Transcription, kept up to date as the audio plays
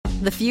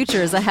The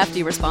future is a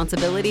hefty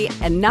responsibility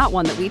and not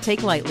one that we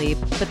take lightly,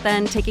 but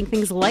then taking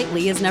things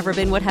lightly has never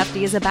been what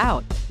Hefty is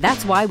about.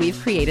 That's why we've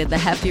created the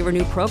Hefty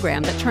Renew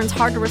program that turns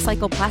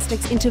hard-to-recycle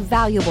plastics into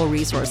valuable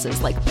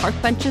resources like park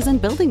benches and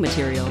building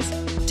materials.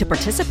 To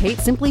participate,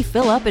 simply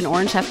fill up an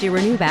orange Hefty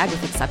Renew bag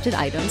with accepted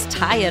items,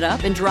 tie it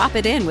up, and drop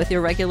it in with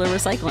your regular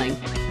recycling.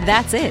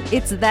 That's it.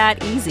 It's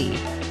that easy.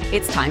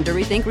 It's time to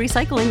rethink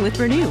recycling with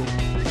Renew.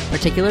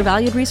 Particular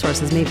valued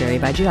resources may vary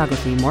by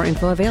geography. More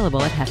info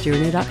available at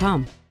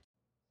heftyrenew.com.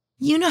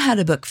 You know how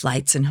to book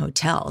flights and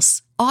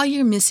hotels. All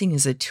you're missing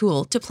is a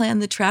tool to plan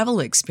the travel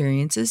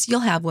experiences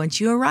you'll have once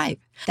you arrive.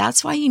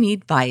 That's why you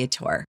need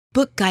Viator.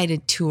 Book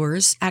guided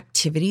tours,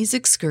 activities,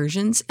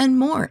 excursions, and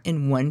more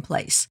in one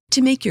place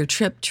to make your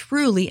trip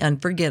truly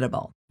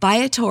unforgettable.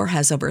 Viator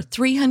has over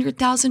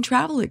 300,000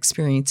 travel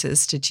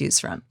experiences to choose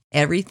from.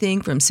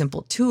 Everything from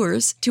simple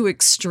tours to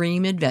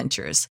extreme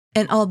adventures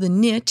and all the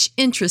niche,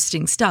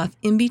 interesting stuff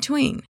in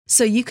between.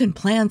 So you can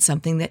plan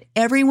something that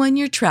everyone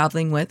you're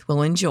traveling with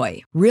will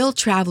enjoy. Real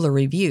traveler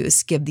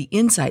reviews give the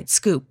inside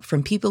scoop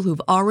from people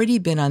who've already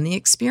been on the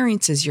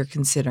experiences you're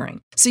considering.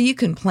 So you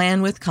can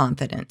plan with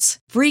confidence.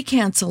 Free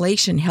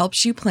cancellation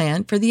helps you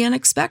plan for the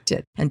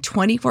unexpected. And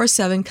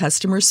 24/7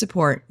 customer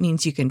support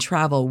means you can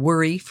travel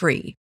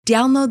worry-free.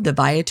 Download the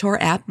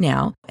Viator app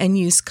now and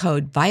use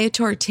code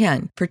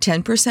Viator10 for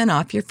 10%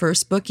 off your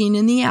first booking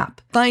in the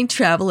app. Find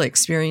travel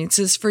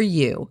experiences for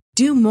you.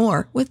 Do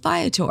more with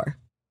Viator.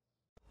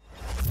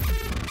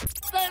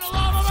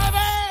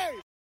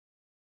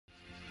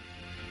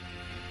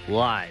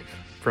 Live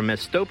from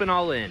Estopan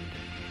All In.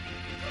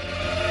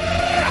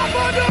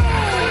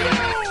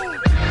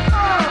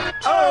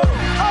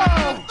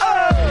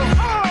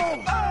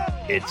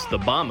 It's the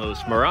Vamos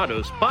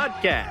Morados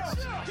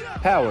podcast.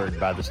 Powered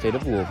by the state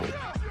of Louisville.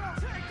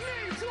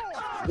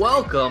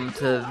 Welcome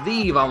to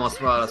the Vamos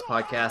Morados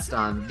podcast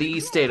on the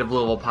State of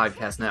Louisville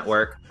Podcast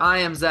Network. I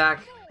am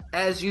Zach.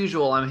 As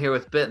usual, I'm here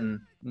with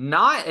Bitten.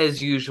 Not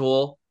as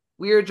usual,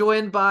 we are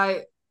joined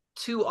by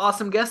two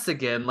awesome guests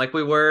again, like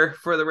we were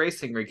for the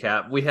racing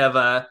recap. We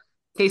have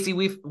Casey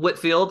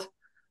Whitfield,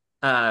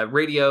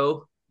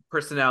 radio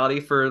personality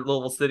for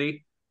Louisville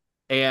City,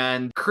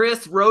 and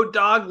Chris Road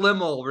Dog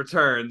Lemmel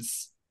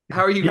returns.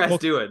 How are you guys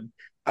doing?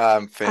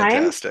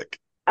 Fantastic.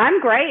 I'm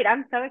great.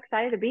 I'm so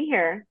excited to be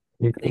here.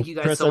 Thank you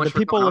guys Chris, so much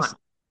for coming on.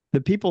 The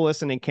people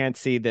listening can't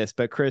see this,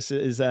 but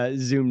Chris's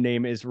Zoom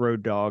name is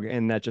Road Dog,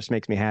 and that just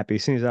makes me happy.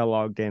 As soon as I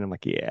logged in, I'm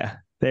like, yeah,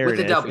 there with it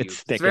the is. W.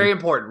 It's very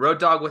important. Road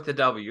Dog with the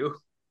W.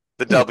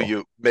 The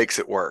W makes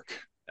it work.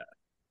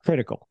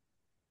 Critical.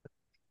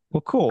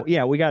 Well, cool.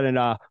 Yeah, we got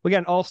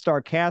an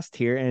all-star cast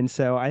here, and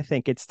so I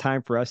think it's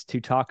time for us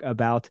to talk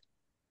about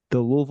the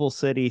Louisville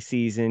City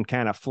season,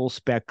 kind of full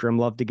spectrum.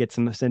 Love to get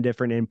some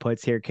different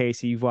inputs here.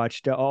 Casey, you've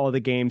watched all the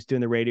games doing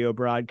the radio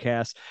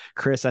broadcast.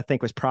 Chris, I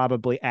think, was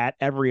probably at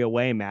every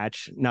away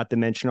match, not to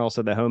mention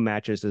also the home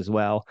matches as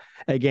well.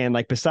 Again,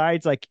 like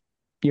besides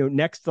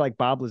next to like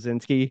Bob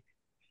Lazinski,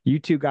 you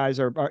two guys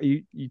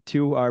you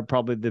two are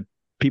probably the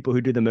people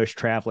who do the most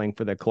traveling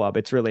for the club.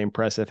 It's really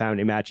impressive how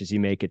many matches you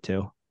make it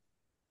to.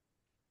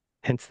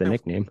 Hence the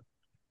nickname.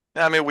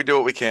 I mean, we do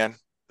what we can.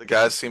 The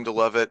guys seem to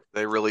love it.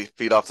 They really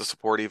feed off the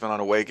support even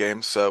on away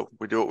games. So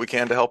we do what we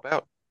can to help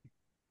out.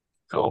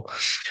 Cool.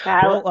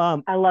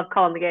 Well, I love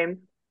calling the games.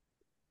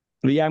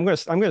 Yeah, I'm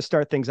gonna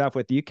start things off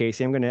with you,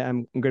 Casey. I'm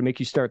gonna make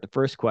you start the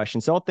first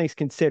question. So all things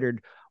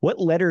considered, what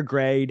letter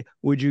grade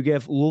would you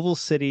give Louisville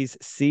City's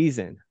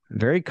season?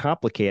 Very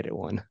complicated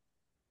one.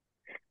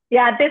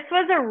 Yeah, this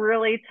was a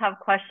really tough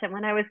question.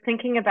 When I was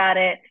thinking about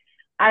it,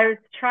 I was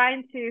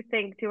trying to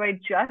think, do I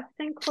just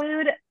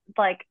include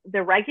like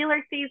the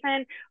regular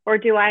season or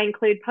do I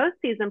include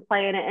postseason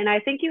play in it? And I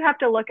think you have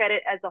to look at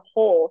it as a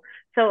whole.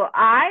 So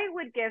I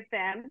would give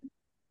them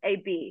a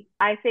B.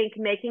 I think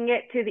making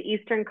it to the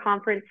Eastern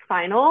Conference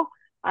final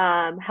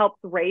helps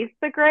raise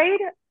the grade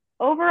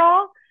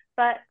overall.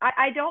 But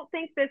I don't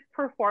think this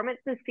performance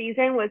this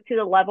season was to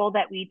the level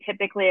that we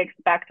typically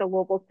expect a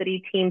Louisville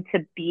City team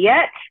to be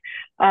at.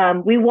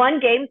 We won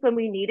games when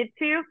we needed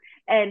to,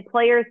 and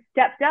players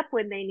stepped up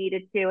when they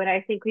needed to. And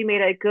I think we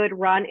made a good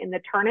run in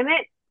the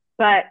tournament.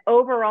 But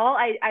overall,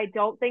 I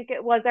don't think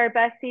it was our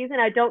best season.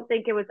 I don't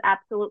think it was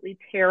absolutely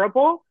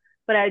terrible,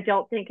 but I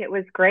don't think it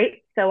was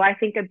great. So I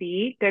think a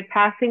B, good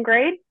passing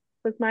grade,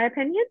 was my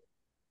opinion.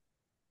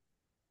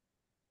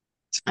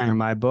 In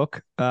my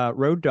book,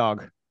 Road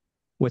Dog.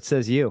 What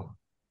says you?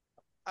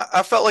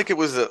 I felt like it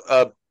was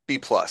a B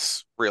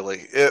plus,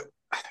 really.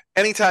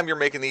 Anytime you're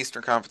making the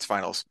Eastern Conference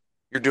Finals,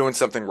 you're doing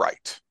something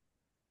right.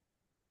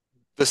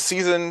 The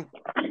season,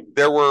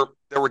 there were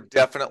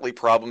definitely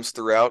problems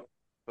throughout,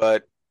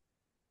 but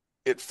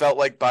it felt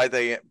like by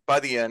the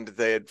end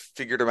they had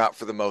figured them out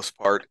for the most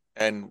part,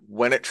 and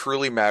when it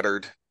truly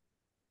mattered,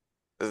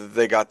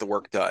 they got the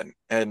work done.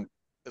 And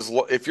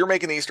if you're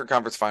making the Eastern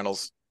Conference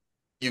Finals,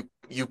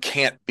 you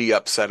can't be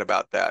upset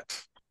about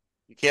that.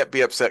 You can't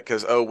be upset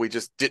because, we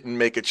just didn't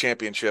make a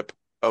championship.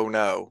 Oh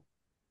no.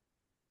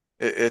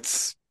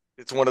 It's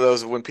one of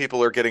those, when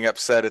people are getting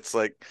upset, it's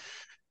like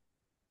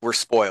we're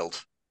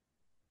spoiled.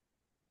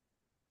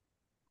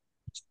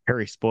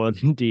 Very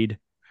spoiled indeed.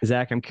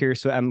 Zach, I'm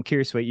curious. I'm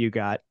curious what you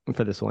got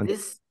for this one.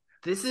 This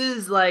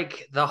is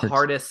like the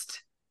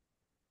hardest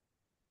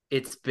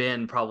it's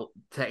been probably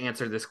to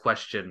answer this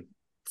question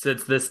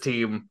since this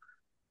team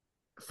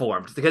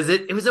formed, because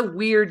it was a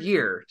weird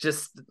year,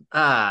 just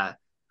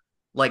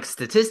like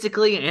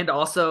statistically and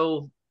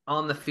also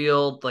on the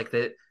field. Like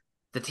the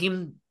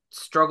team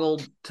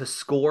struggled to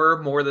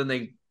score more than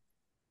they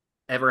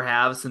ever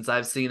have since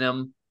I've seen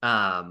them.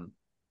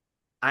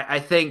 I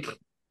think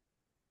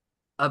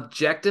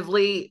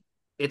objectively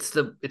it's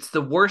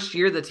the worst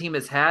year the team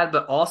has had,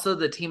 but also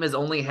the team has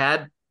only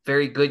had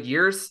very good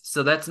years.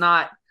 So that's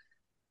not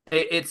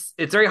it's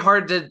very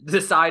hard to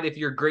decide if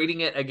you're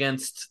grading it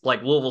against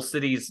like Louisville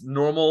City's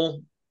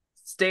normal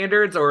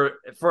standards, or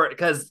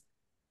because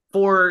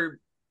for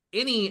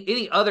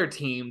any other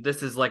team,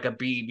 this is like a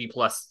B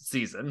plus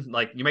season.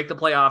 Like, you make the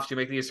playoffs, you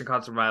make the Eastern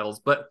Conference Finals,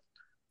 but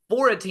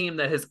for a team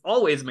that has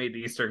always made the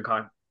Eastern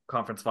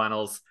Conference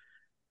Finals,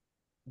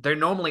 they're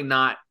normally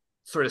not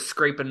sort of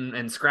scraping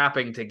and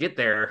scrapping to get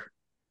there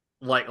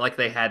like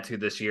they had to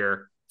this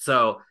year.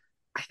 So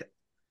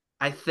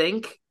I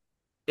think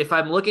if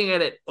I'm looking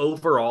at it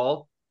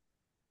overall,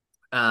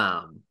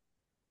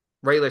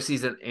 regular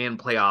season and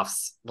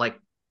playoffs, like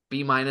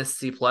B minus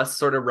C plus,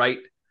 sort of right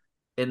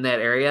in that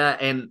area,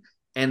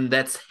 and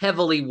that's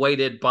heavily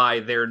weighted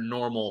by their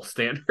normal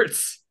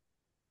standards.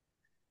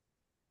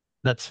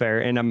 That's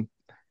fair, and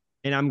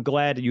I'm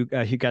glad you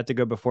got to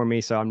go before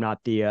me, so I'm not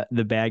the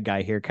bad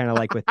guy here. Kind of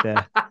like with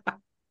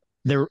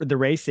the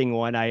racing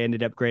one, I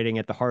ended up grading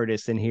it the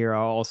hardest, and here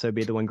I'll also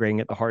be the one grading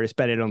it the hardest,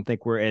 but I don't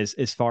think we're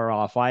as far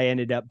off. I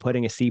ended up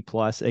putting a C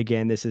plus.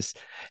 Again, this is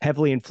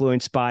heavily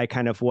influenced by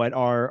kind of what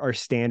our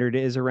standard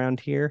is around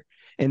here.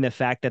 And the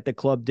fact that the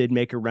club did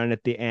make a run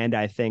at the end,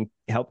 I think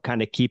helped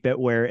kind of keep it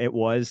where it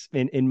was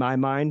in my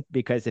mind,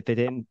 because if it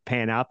didn't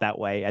pan out that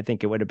way, I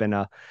think it would have been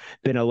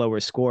a lower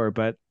score.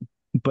 But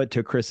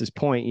to Chris's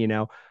point,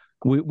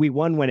 we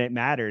won when it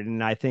mattered.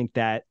 And I think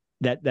that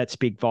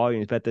speak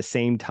volumes. But at the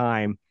same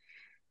time,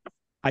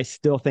 I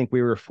still think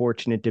we were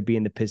fortunate to be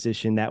in the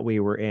position that we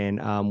were in.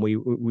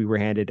 We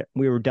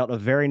were dealt a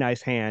very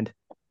nice hand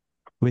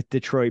with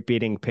Detroit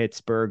beating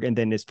Pittsburgh. And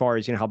then as far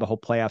as, how the whole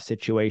playoff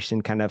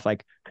situation kind of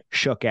like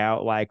shook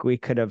out, like we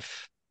could have,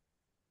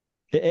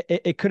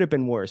 it could have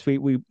been worse.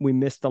 We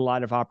missed a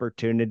lot of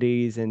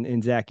opportunities.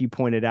 And Zach, you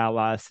pointed out a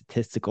lot of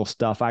statistical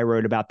stuff. I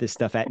wrote about this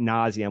stuff ad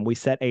nauseum. We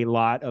set a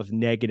lot of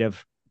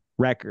negative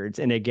records.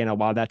 And again, a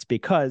lot of that's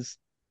because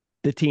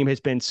the team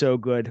has been so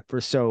good for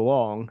so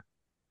long.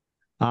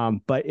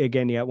 But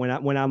again, yeah,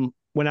 when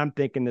I'm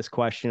thinking this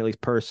question, at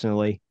least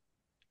personally,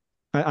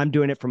 I'm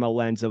doing it from a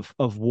lens of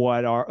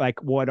what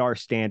our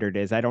standard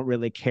is. I don't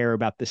really care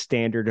about the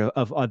standard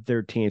of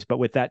other teams. But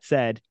with that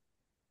said,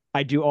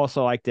 I do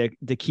also like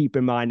to keep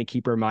in mind and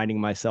keep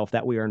reminding myself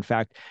that we are in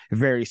fact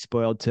very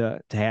spoiled to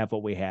have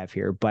what we have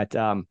here. But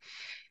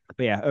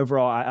yeah,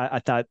 overall, I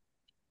thought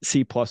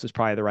C plus was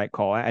probably the right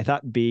call. I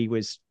thought B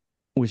was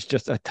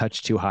just a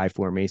touch too high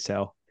for me,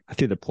 so I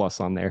threw the plus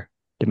on there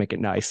to make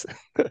it nice.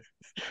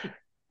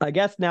 I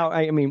guess now,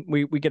 I mean,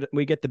 we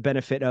get the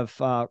benefit of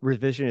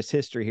revisionist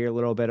history here, a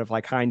little bit of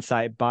like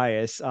hindsight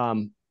bias.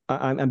 I'm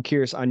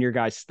curious on your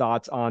guys'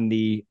 thoughts on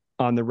the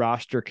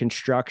roster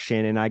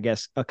construction, and I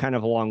guess kind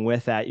of along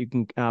with that, you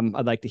can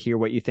I'd like to hear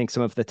what you think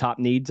some of the top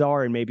needs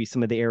are, and maybe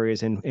some of the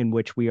areas in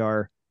which we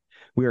are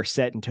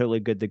set and totally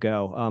good to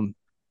go.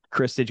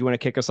 Chris, did you want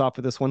to kick us off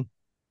with this one?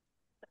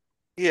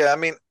 Yeah, I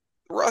mean,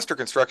 roster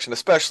construction,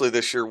 especially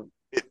this year,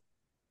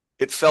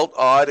 it felt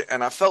odd,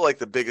 and I felt like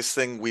the biggest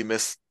thing we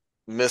missed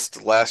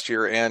last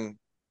year and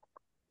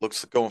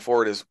looks going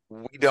forward is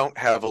we don't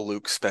have a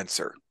Luke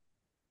Spencer.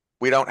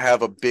 We don't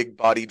have a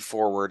big-bodied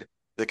forward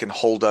that can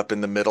hold up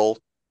in the middle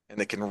and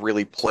that can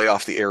really play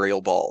off the aerial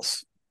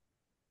balls.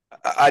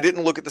 I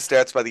didn't look at the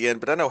stats by the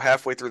end, but I know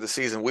halfway through the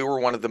season, we were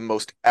one of the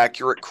most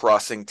accurate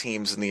crossing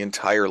teams in the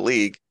entire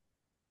league,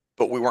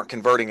 but we weren't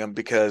converting them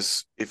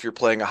because if you're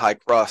playing a high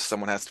cross,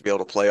 someone has to be able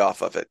to play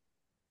off of it.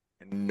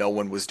 And no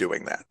one was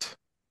doing that.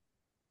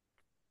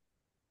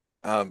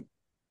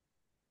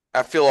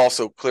 I feel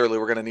also clearly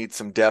we're going to need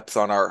some depth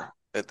on our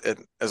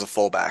as a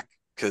fullback,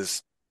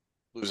 because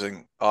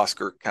losing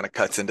Oscar kind of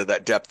cuts into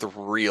that depth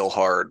real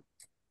hard.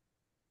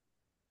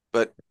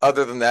 But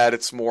other than that,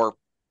 it's more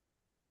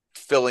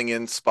filling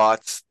in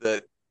season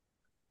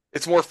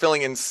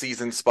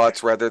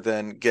spots rather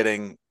than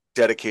getting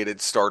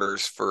dedicated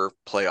starters for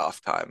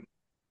playoff time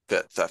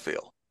fits, I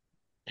feel.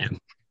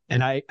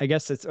 And I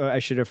guess I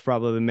should have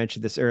probably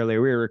mentioned this earlier.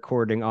 We were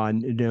recording on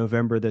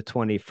November the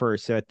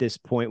 21st. So at this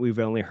point, we've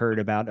only heard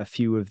about a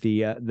few of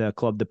the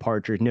club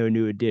departures, no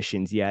new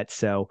additions yet.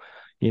 So,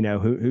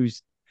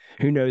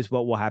 who knows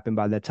what will happen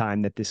by the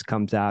time that this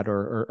comes out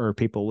or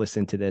people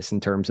listen to this in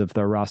terms of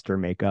the roster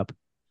makeup.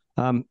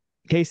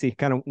 Casey,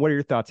 kind of what are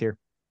your thoughts here?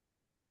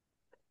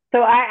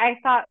 So I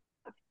thought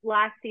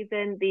last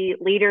season, the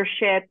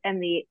leadership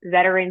and the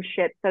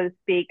veteranship, so to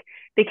speak,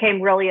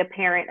 became really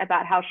apparent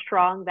about how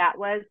strong that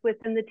was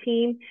within the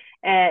team,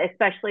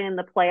 especially in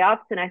the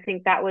playoffs. And I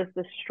think that was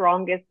the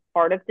strongest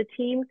part of the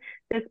team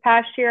this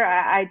past year.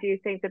 I do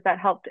think that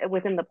helped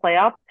within the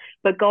playoffs.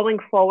 But going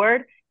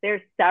forward,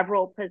 there's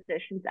several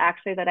positions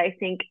actually that I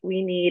think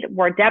we need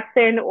more depth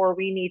in, or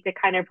we need to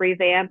kind of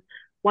revamp.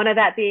 One of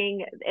that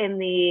being in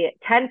the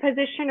 10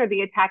 position, or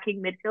the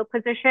attacking midfield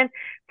position.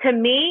 To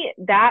me,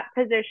 that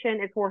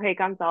position is Jorge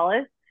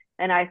Gonzalez.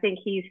 And I think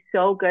he's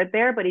so good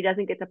there, but he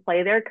doesn't get to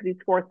play there because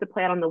he's forced to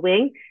play on the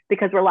wing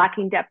because we're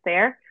lacking depth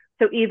there.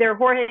 So either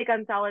Jorge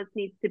Gonzalez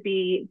needs to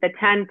be the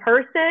 10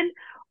 person,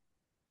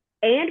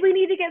 and we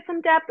need to get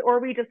some depth, or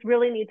we just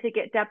really need to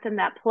get depth in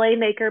that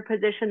playmaker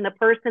position, the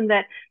person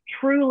that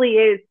truly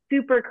is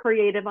super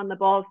creative on the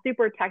ball,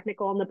 super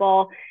technical on the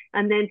ball.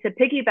 And then to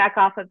piggyback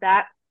off of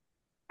that,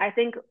 I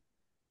think,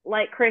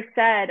 like Chris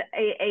said,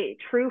 a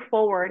true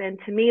forward. And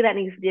to me, that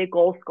needs to be a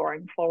goal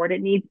scoring forward.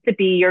 It needs to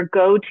be your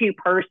go-to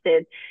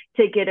person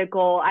to get a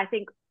goal. I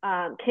think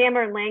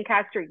Cameron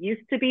Lancaster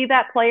used to be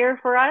that player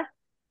for us,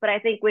 but I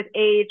think with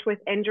age, with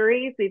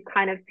injuries, we've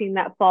kind of seen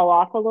that fall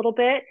off a little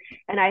bit.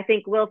 And I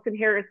think Wilson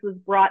Harris was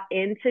brought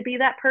in to be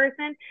that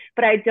person,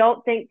 but I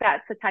don't think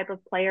that's the type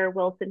of player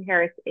Wilson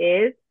Harris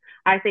is.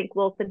 I think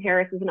Wilson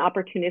Harris is an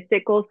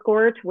opportunistic goal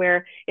scorer, to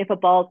where if a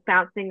ball's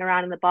bouncing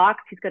around in the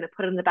box, he's going to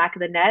put it in the back of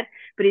the net,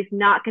 but he's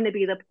not going to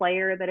be the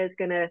player that is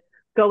going to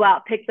go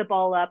out, pick the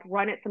ball up,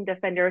 run at some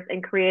defenders,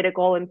 and create a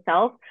goal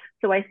himself.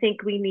 So I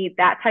think we need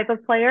that type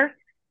of player.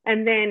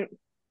 And then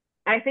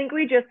I think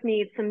we just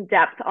need some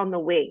depth on the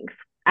wings,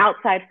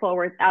 outside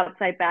forwards,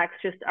 outside backs,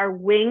 just our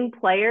wing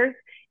players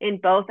in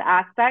both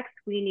aspects.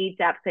 We need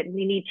depth, and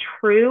we need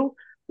true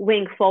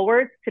wing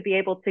forwards to be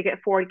able to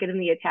get forward, get in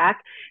the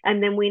attack.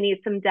 And then we need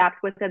some depth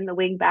within the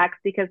wing backs,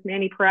 because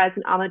Manny Perez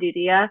and Amadou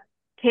Dia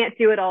can't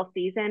do it all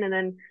season. And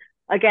then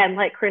again,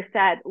 like Chris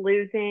said,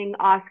 losing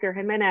Oscar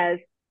Jimenez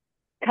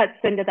cuts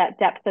into that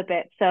depth a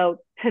bit. So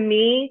to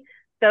me,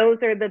 those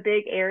are the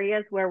big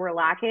areas where we're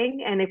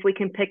lacking. And if we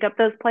can pick up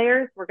those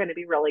players, we're going to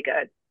be really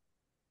good.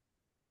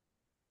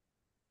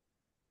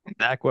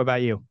 Zach, what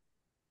about you?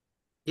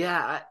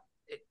 Yeah.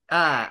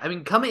 I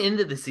mean, coming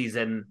into the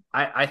season,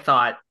 I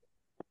thought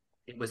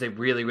it was a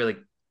really, really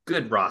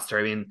good roster.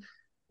 I mean,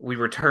 we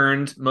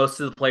returned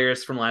most of the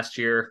players from last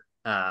year.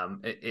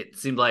 It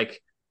seemed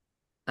like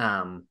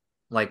several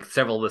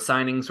of the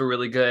signings were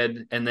really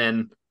good. And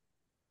then,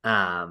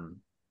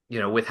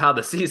 with how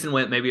the season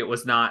went, maybe it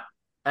was not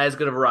as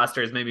good of a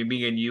roster as maybe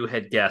me and you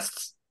had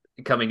guessed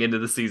coming into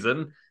the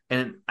season.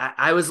 And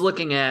I was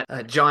looking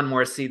at John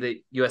Morrissey,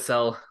 the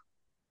USL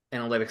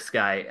analytics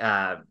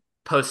guy,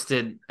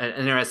 posted an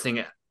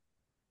interesting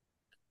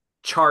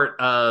chart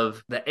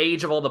of the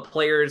age of all the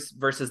players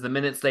versus the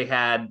minutes they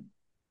had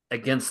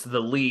against the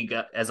league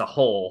as a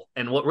whole.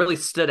 And what really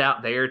stood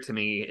out there to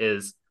me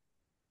is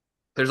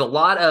there's a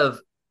lot of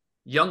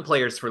young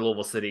players for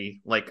Louisville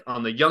City, like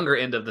on the younger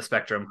end of the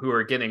spectrum, who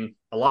are getting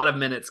a lot of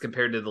minutes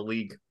compared to the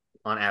league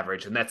on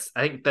average. And I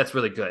think that's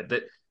really good.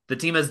 That the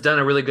team has done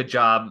a really good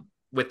job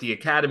with the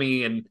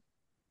academy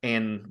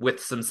and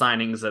with some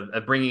signings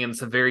of bringing in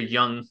some very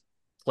young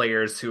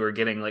players who are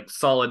getting like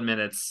solid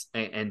minutes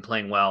and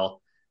playing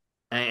well.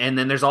 And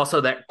then there's also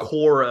that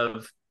core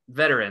of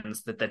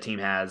veterans that the team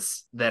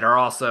has that are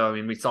also, I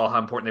mean, we saw how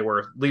important they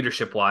were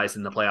leadership wise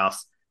in the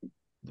playoffs.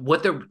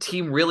 What the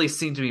team really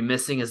seemed to be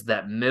missing is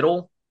that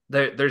middle.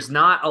 There's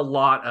not a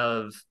lot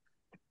of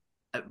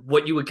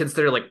what you would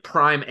consider like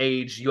prime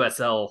age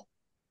USL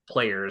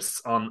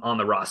players on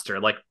the roster,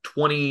 like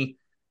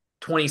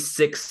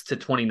 26 to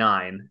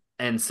 29.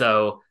 And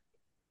so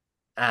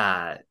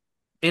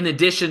in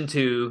addition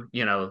to,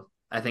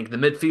 I think the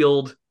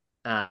midfield,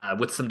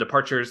 with some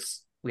departures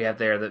we have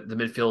there, the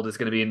midfield is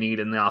going to be a need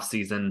in the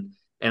offseason.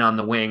 And on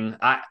the wing,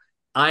 I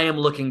am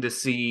looking to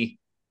see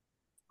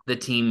the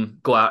team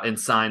go out and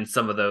sign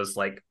some of those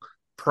like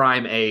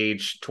prime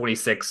age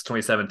 26,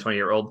 27,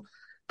 20-year-old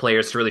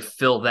players to really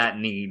fill that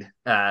need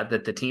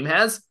that the team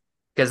has,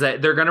 because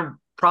they're going to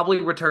probably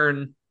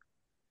return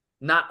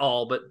not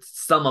all, but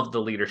some of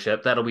the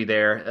leadership that'll be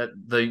there.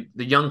 The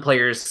young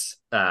players,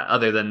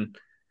 other than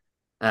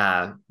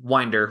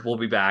Winder, will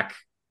be back.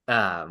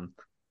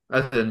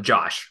 Other than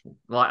Josh,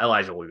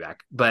 Elijah will be back.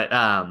 But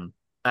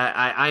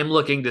I'm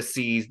looking to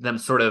see them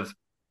sort of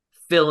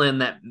fill in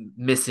that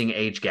missing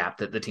age gap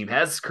that the team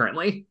has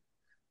currently.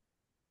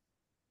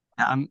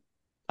 I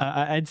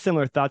had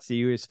similar thoughts to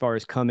you as far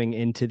as coming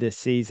into this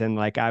season.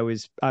 Like I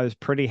was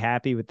pretty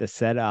happy with the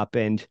setup,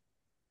 and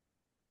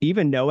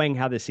even knowing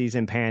how the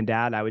season panned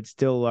out, I would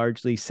still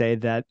largely say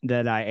that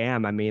I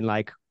am. I mean,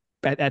 like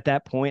at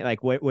that point,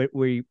 like what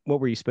were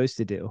you supposed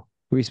to do?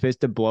 Were you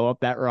supposed to blow up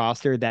that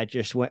roster that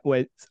just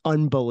was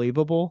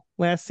unbelievable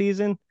last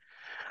season?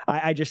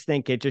 I just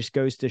think it just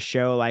goes to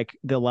show like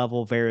the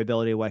level of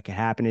variability of what could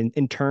happen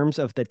in terms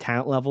of the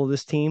talent level of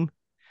this team.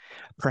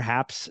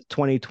 Perhaps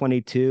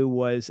 2022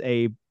 was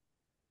a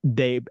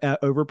they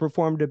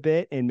overperformed a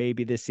bit, and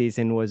maybe this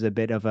season was a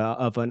bit of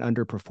an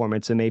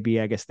underperformance. So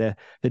maybe I guess the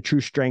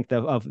true strength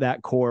of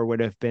that core would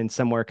have been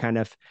somewhere kind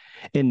of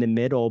in the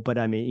middle. But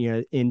I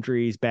mean,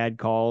 injuries, bad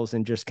calls,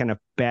 and just kind of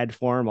bad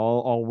form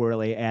all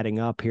really adding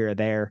up here or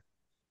there.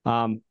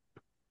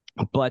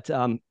 But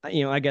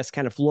I guess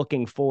kind of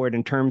looking forward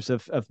in terms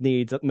of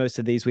needs, most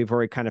of these we've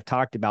already kind of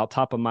talked about.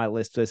 Top of my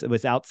list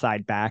was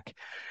outside back.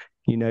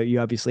 You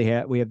obviously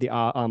we have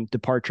the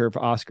departure of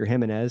Oscar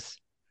Jimenez.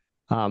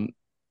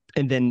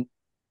 And then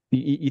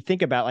you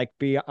think about like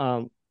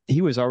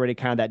he was already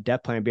kind of that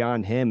depth plan.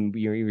 Beyond him,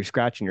 you're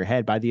scratching your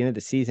head. By the end of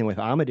the season with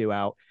Amadou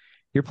out,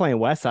 you're playing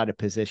Wes out of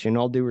position.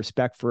 All due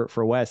respect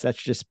for Wes,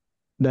 that's just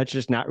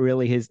not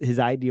really his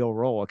ideal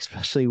role,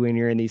 especially when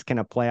you're in these kind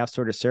of playoff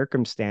sort of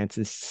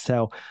circumstances.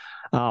 So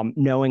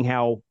knowing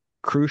how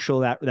crucial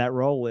that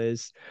role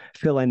is,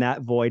 filling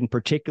that void, and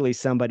particularly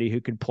somebody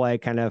who could play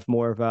kind of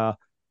more of a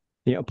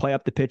play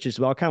up the pitch as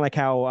well, kind of like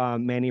how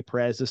Manny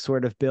Perez is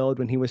sort of billed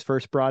when he was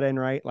first brought in,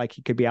 right? Like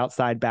he could be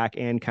outside back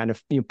and kind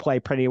of play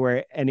pretty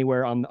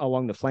anywhere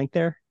along the flank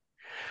there.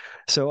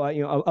 So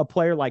a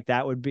player like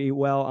that would be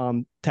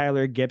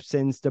Tyler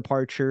Gibson's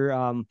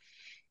departure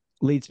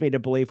leads me to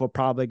believe we'll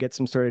probably get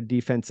some sort of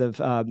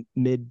defensive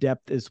mid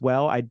depth as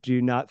well. I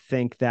do not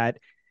think that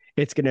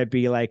it's going to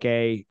be like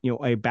a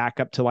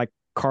backup to like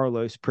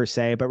Carlos per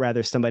se, but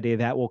rather somebody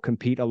that will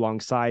compete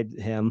alongside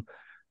him.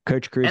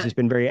 Coach Cruz has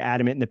been very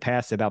adamant in the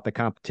past about the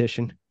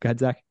competition. Go ahead,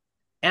 Zach.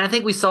 And I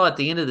think we saw at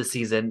the end of the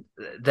season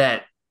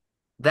that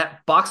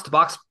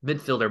box-to-box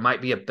midfielder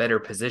might be a better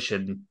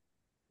position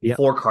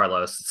for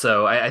Carlos.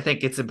 So I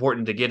think it's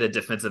important to get a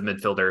defensive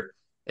midfielder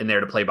in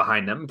there to play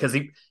behind him, because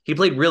he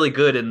played really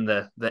good in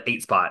the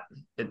 8 spot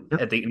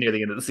near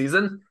the end of the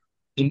season.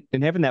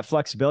 And having that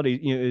flexibility,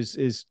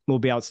 will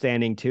be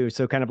outstanding too.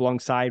 So kind of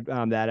alongside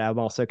that, I'm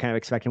also kind of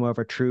expecting more of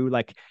a true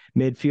like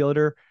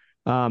midfielder.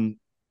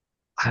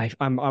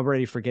 I'm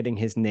already forgetting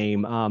his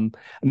name.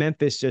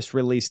 Memphis just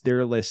released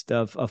their list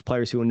of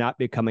players who will not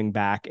be coming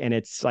back, and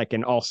it's like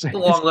an all a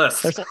long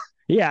list.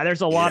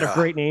 There's a lot of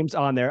great names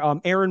on there.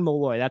 Aaron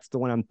Malloy, that's the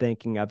one I'm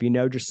thinking of.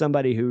 Just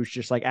somebody who's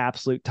just like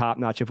absolute top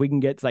notch. If we can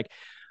get like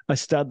a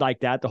stud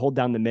like that to hold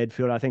down the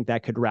midfield, I think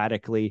that could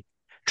radically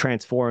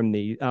transform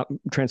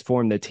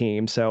the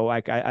team. So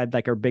like I'd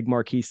like a big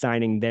marquee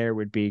signing there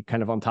would be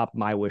kind of on top of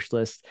my wish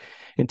list.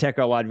 And to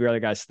echo a lot of your other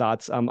guys'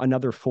 thoughts,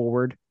 another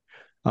forward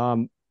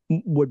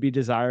would be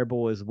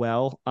desirable as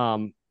well.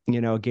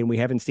 Again, we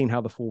haven't seen how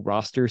the full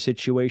roster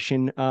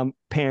situation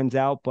pans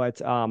out,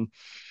 but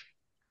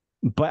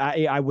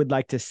I would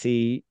like to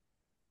see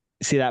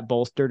that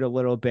bolstered a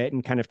little bit,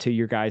 and kind of to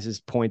your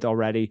guys' point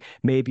already,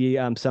 maybe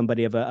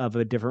somebody of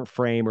a different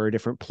frame or a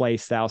different play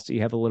style, so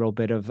you have a little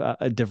bit of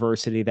a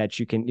diversity that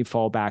you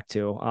fall back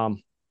to.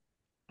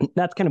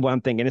 That's kind of what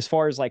I'm thinking. As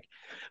far as like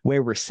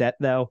where we're set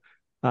though,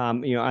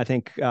 I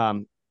think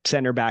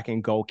center back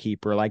and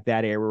goalkeeper, like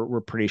that area,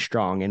 we're pretty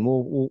strong, and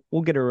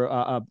we'll get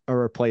a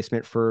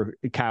replacement for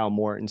Kyle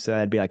Morton, so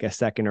that'd be like a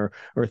second or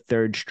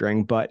third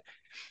string. But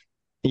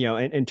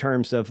in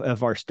terms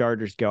of our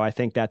starters go, I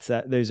think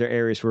those are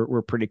areas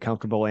we're pretty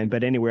comfortable in.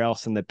 But anywhere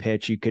else in the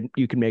pitch, you can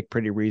make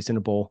pretty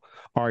reasonable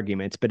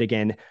arguments. But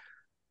again,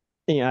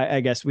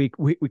 I guess we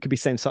could be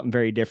saying something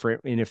very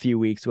different in a few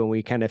weeks when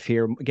we kind of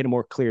get a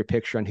more clear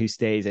picture on who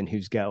stays and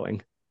who's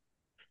going.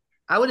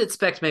 I would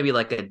expect maybe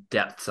like a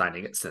depth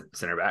signing at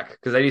center back,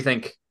 because I do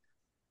think,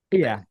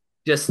 with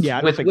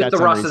the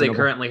roster they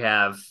currently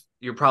have,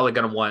 you're probably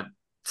going to want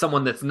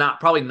someone that's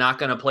probably not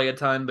going to play a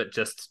ton, but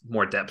just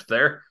more depth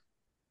there.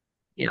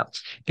 Yeah,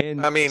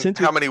 and I mean,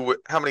 how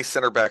many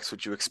center backs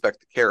would you expect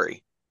to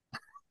carry?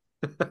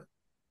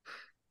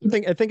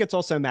 I think it's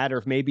also a matter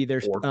of maybe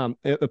there's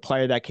a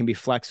player that can be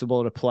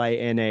flexible to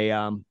play in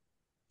a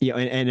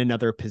in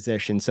another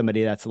position,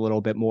 somebody that's a little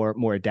bit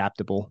more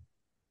adaptable.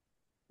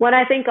 Well,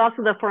 I think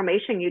also the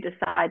formation you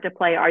decide to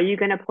play. Are you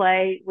going to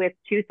play with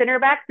 2 center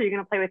backs, or are you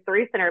going to play with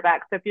 3 center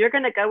backs? So if you're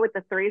going to go with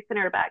the 3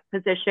 center back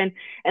position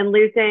and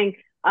losing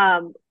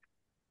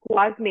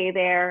Guasme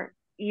there,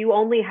 you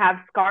only have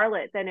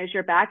Scarlett then as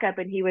your backup,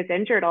 and he was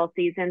injured all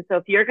season. So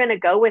if you're going to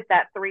go with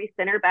that 3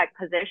 center back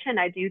position,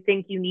 I do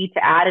think you need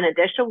to add an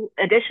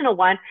additional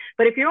one.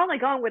 But if you're only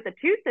going with the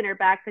 2 center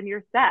backs, then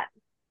you're set.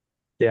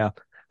 Yeah,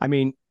 I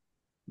mean,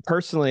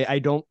 personally,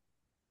 I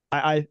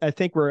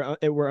think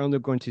we're only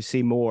going to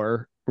see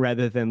more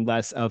rather than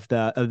less of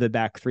the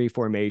back 3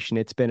 formation.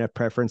 It's been a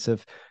preference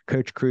of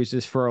Coach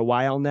Cruz's for a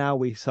while now.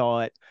 We saw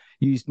it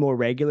used more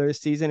regular this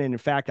season, and in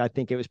fact, I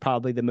think it was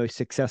probably the most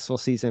successful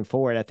season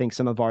for it. I think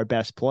some of our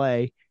best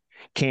play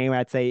came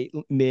at say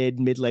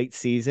mid-late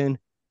season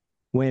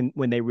when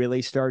they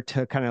really start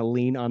to kind of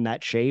lean on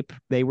that shape.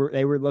 They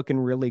were looking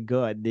really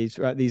good. These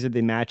are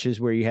the matches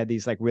where you had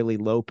these like really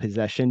low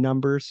possession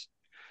numbers.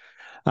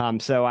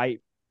 So I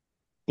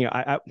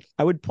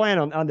would plan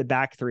on the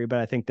back 3, but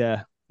I think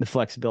the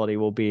flexibility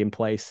will be in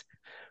place.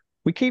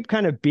 We keep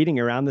kind of beating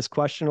around this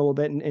question a little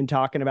bit and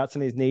talking about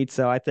some of these needs,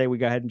 so I'd say we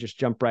go ahead and just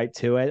jump right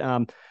to it.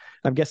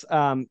 I guess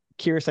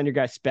curious on your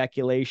guys'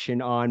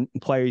 speculation on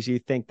players you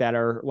think that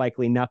are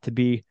likely not to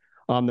be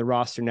on the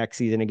roster next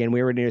season. Again,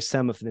 we already know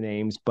some of the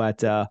names, but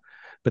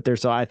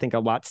there's I think a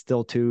lot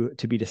still to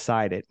be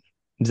decided.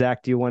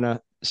 Zach, do you want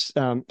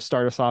to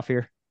start us off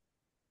here?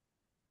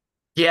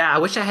 Yeah, I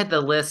wish I had the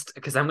list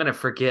because I'm gonna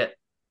forget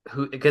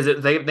who, because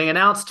they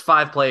announced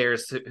 5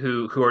 players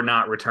who are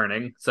not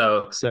returning.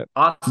 So So there's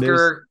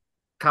Oscar,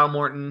 Kyle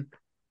Morton,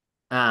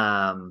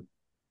 um,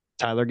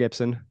 Tyler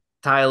Gibson,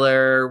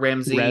 Tyler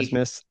Ramsey,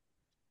 Rasmus.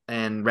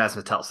 and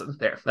Rasmus Telson.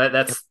 There,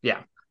 that's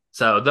yeah.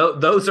 So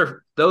those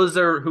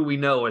are who we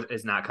know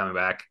is not coming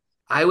back.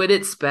 I would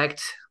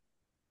expect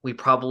we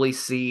probably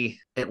see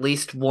at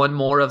least one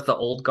more of the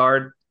old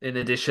guard in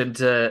addition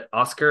to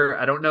Oscar.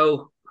 I don't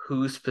know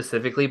who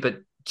specifically, but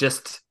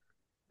just,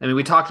 I mean,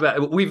 we talked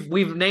about,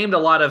 we've named a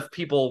lot of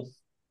people,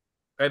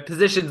 right,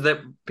 positions that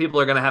people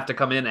are going to have to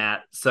come in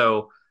at.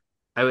 So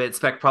I would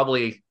expect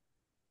probably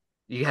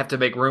you have to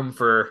make room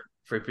for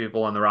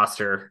people on the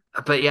roster.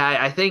 But yeah,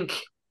 I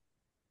think,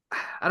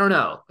 I don't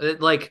know.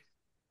 Like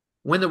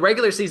when the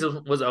regular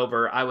season was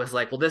over, I was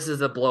like, well, this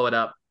is a blow it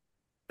up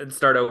and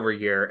start over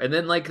year. And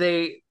then like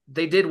they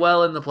did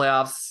well in the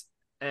playoffs.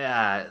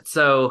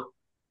 So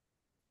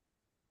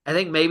I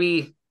think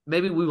maybe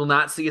we will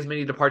not see as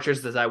many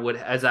departures as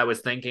I was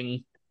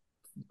thinking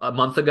a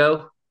month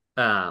ago.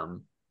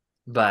 But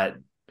I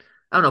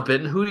don't know,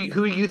 Ben, who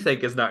do you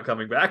think is not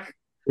coming back?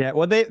 Yeah,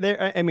 well,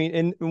 I mean,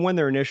 in when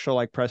their initial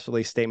like press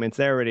release statements,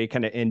 they already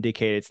kind of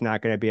indicate it's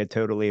not going to be a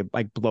totally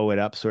like blow it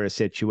up sort of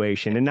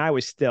situation. And I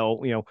was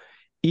still,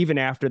 even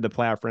after the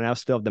playoff run, I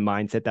was still of the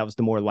mindset that was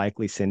the more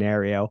likely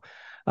scenario.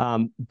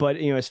 But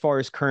as far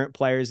as current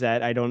players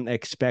that I don't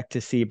expect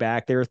to see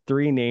back, there are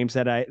 3 names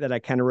that I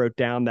kind of wrote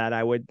down that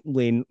I would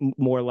lean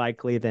more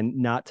likely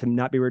than not to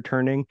not be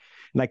returning.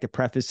 And like to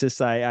preface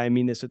this, I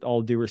mean this with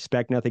all due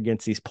respect, nothing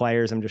against these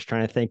players. I'm just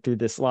trying to think through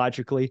this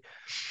logically.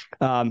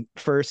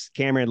 First,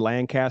 Cameron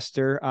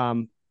Lancaster.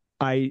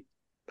 I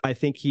I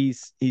think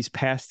he's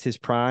past his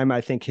prime.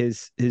 I think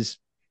his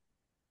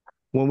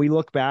when we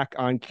look back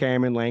on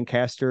Cameron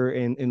Lancaster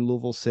in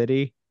Louisville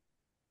City,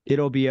 it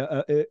will be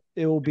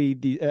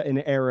an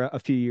era a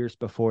few years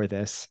before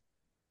this.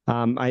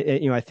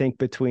 I think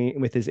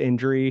with his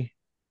injury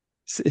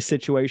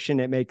situation,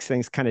 it makes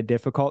things kind of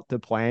difficult to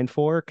plan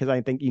for because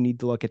I think you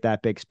need to look at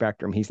that big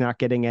spectrum. He's not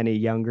getting any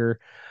younger.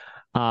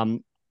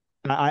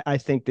 I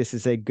think this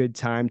is a good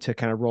time to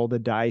kind of roll the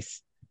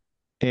dice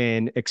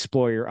and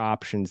explore your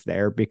options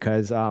there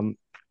because I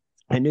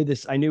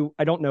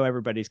don't know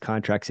everybody's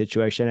contract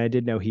situation. I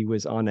did know he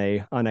was on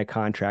a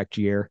contract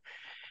year,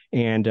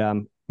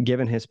 and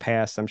given his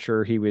past, I'm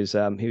sure he was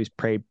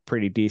paid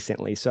pretty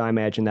decently. So I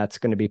imagine that's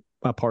going to be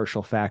a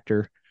partial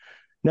factor.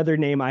 Another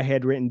name I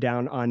had written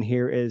down on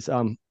here is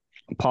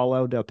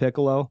Paulo Del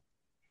Piccolo.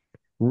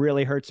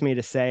 Really hurts me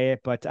to say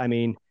it, but I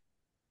mean,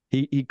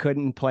 he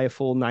couldn't play a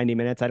full 90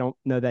 minutes. I don't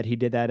know that he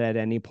did that at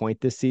any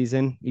point this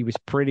season. He was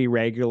pretty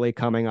regularly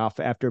coming off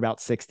after about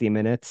 60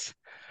 minutes.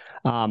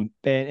 And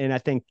I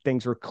think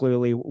things were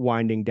clearly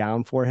winding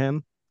down for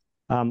him.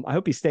 I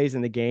hope he stays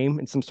in the game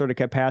in some sort of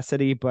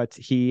capacity, but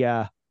he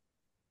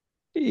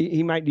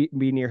might be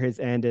near his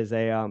end as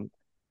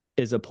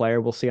a player.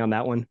 We'll see on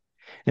that one.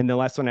 And the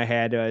last one I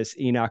had was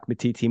Enoch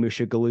Matiti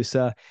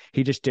Mushagalusa.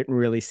 He just didn't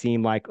really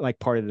seem like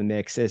part of the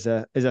mix as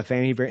a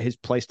fan. His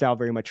play style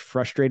very much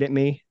frustrated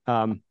me.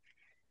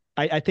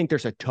 I think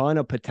there's a ton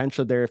of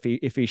potential there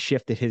if he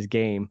shifted his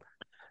game.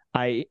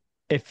 I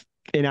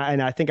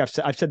think I've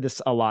said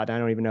this a lot. I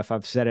don't even know if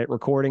I've said it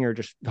recording or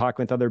just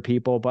talking with other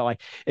people, but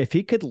like if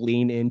he could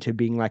lean into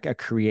being like a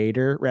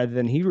creator rather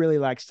than he really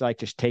likes to like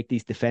just take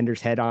these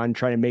defenders head on,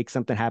 try to make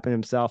something happen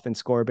himself and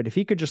score. But if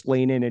he could just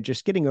lean in and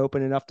just getting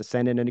open enough to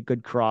send in a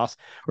good cross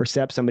or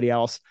set up somebody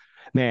else,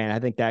 man, I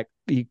think that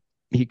he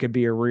could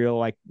be a real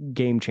like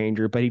game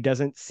changer. But he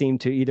doesn't seem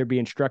to either be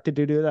instructed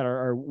to do that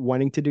or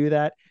wanting to do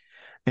that.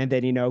 And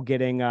then,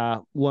 getting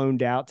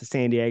loaned out to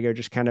San Diego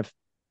just kind of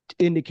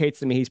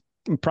indicates to me he's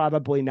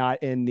probably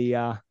not in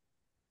the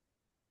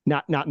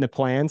not in the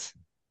plans,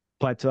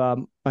 but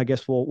I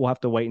guess we'll have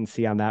to wait and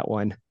see on that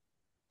one.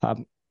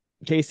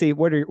 Casey,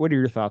 what are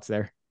your thoughts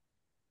there?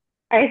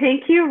 I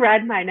think you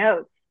read my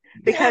notes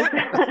because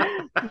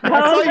I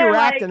saw you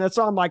acting. That's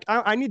all I'm like.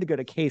 I need to go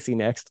to Casey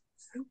next.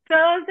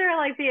 Those are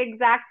like the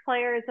exact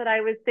players that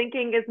I was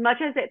thinking. As much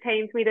as it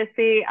pains me to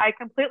see, I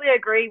completely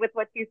agree with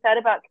what you said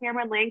about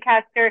Cameron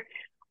Lancaster.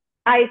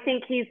 I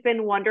think he's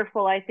been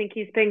wonderful. I think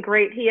he's been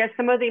great. He has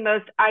some of the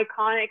most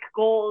iconic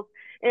goals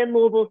in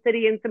Louisville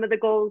City, and some of the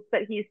goals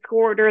that he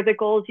scored are the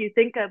goals you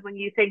think of when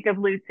you think of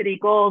Lou City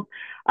goals.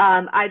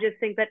 I just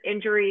think that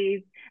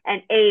injuries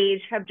and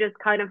age have just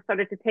kind of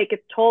started to take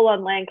its toll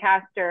on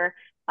Lancaster.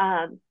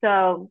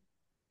 So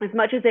as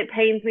much as it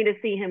pains me to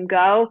see him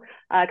go,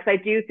 because I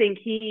do think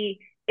he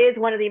is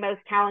one of the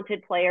most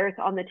talented players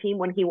on the team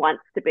when he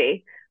wants to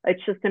be.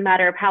 It's just a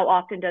matter of how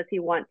often does he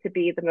want to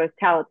be the most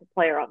talented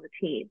player on the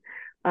team.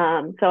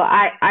 So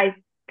I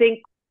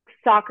think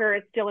soccer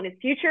is still in his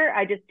future.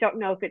 I just don't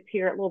know if it's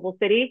here at Louisville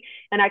City.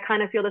 And I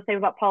kind of feel the same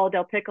about Paulo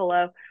Del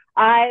Piccolo.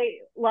 I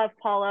love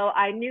Paulo.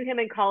 I knew him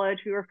in college.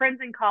 We were friends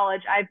in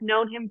college. I've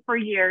known him for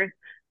years.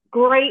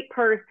 great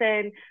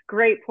person,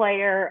 great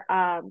player.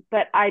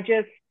 But I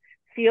just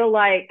feel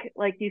like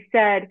you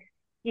said,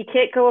 he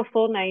can't go a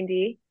full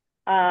 90.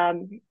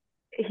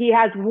 He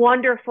has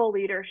wonderful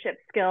leadership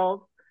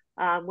skills,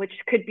 which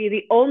could be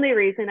the only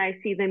reason I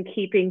see them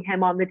keeping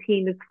him on the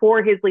team is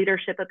for his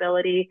leadership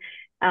ability.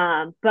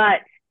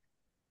 But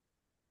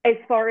as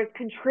far as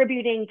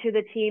contributing to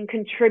the team,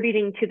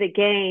 contributing to the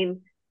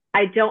game,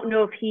 I don't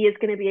know if he is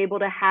going to be able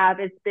to have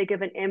as big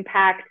of an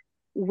impact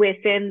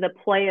within the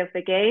play of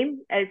the game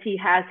as he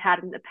has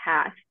had in the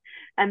past.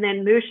 And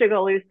then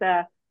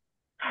Mushagalusa,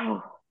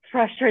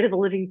 frustrated the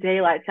living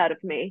daylights out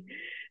of me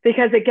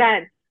because,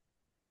 again,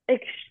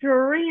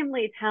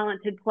 extremely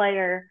talented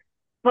player,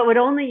 but would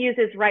only use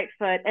his right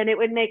foot. And it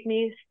would make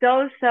me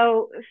so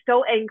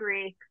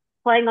angry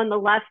playing on the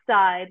left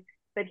side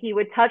that he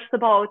would touch the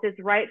ball with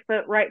his right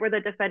foot right where the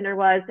defender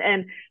was.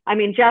 And I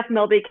mean, Jeff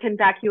Milby can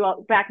back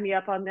me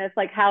up on this,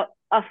 like how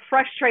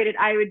frustrated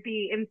I would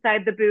be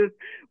inside the booth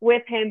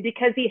with him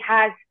because he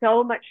has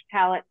so much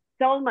talent,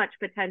 so much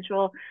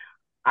potential.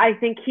 I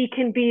think he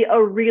can be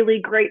a really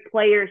great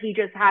player. He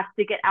just has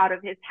to get out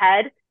of his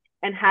head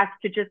and has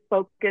to just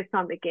focus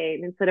on the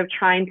game instead of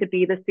trying to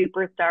be the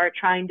superstar,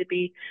 trying to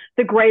be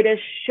the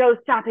greatest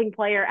show-stopping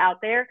player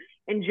out there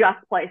and just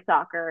play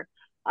soccer.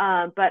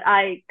 But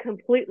I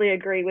completely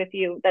agree with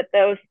you that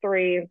those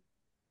three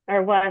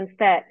are ones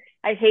that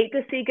I hate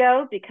to see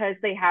go because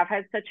they have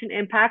had such an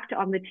impact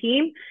on the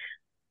team.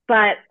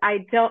 But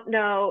I don't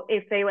know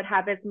if they would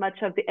have as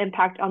much of the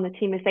impact on the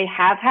team as they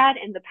have had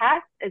in the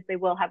past as they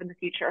will have in the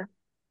future.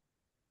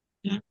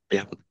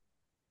 Yeah.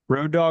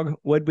 Road Dog,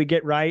 what'd we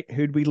get right?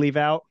 Who'd we leave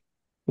out?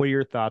 What are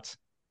your thoughts?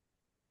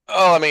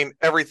 Oh, I mean,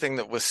 everything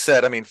that was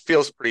said, I mean,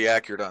 feels pretty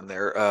accurate on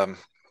there.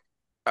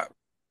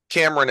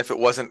 Cameron, if it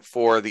wasn't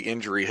for the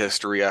injury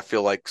history, I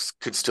feel like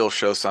could still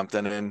show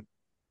something, and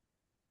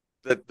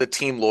the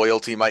team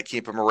loyalty might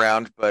keep him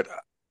around. But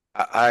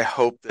I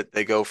hope that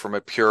they go from a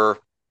pure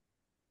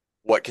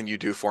 "what can you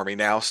do for me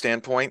now"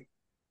 standpoint.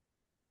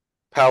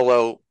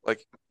 Paolo,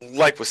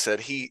 like was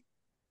said, he's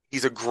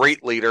a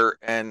great leader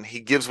and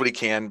he gives what he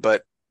can,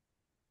 but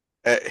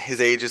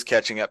his age is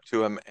catching up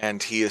to him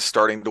and he is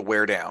starting to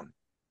wear down.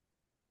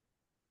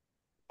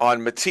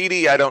 On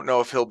Matidi, I don't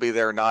know if he'll be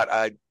there or not.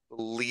 I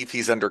believe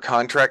he's under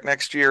contract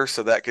next year,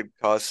 so that could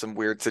cause some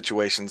weird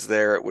situations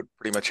there. It would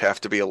pretty much have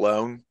to be a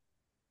loan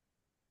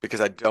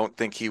because I don't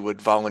think he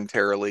would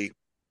voluntarily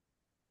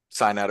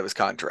sign out of his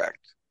contract.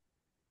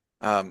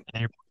 And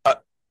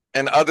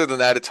other than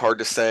that, it's hard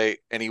to say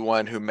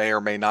anyone who may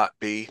or may not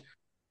be.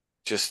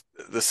 Just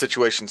the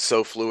situation's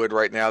so fluid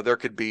right now. There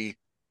could be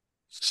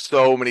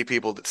so many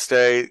people that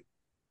stay.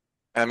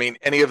 I mean,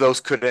 any of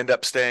those could end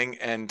up staying,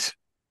 and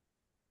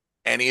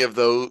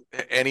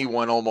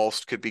anyone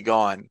almost could be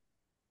gone.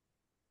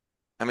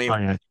 I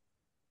mean,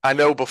 I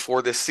know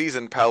before this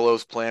season,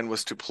 Paolo's plan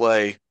was to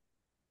play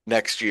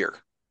next year.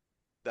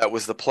 That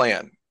was the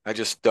plan. I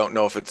just don't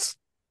know if it's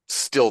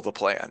still the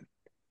plan.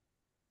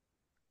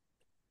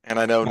 And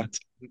I know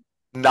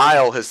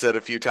Niall has said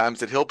a few times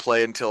that he'll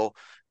play until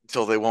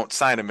they won't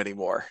sign him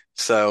anymore.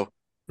 So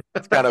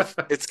it's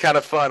kind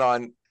of fun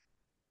on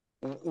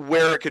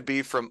where it could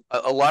be from.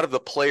 A lot of the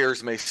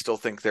players may still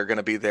think they're going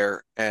to be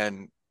there,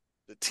 and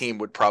the team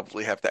would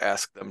probably have to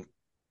ask them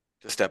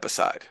to step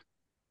aside.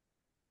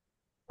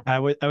 I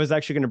was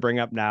actually going to bring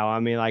up now. I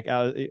mean, like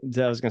I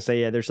was going to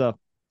say, yeah, there's a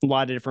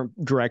lot of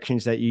different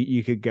directions that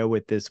you could go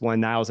with this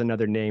one. That was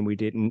another name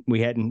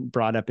we hadn't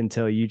brought up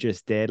until you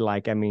just did.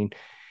 Like, I mean,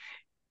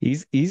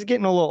 he's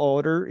getting a little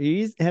older.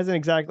 He hasn't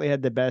exactly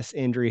had the best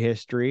injury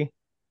history.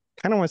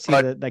 Kind of want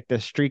to see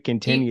the streak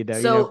continue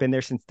though. Been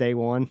there since day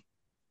one.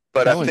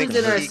 But I think it's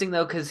interesting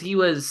though because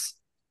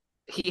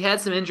he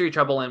had some injury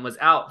trouble and was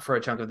out for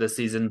a chunk of this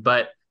season.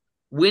 But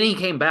when he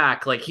came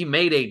back, like he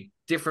made a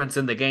difference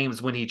in the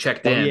games when he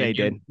checked in. Yeah, he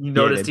did. You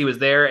noticed he was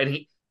there, and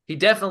he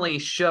definitely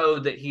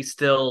showed that he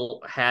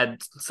still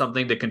had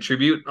something to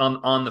contribute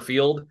on the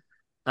field.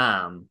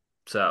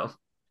 So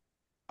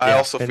I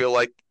also feel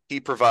like he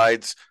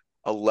provides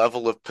a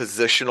level of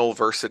positional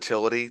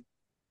versatility,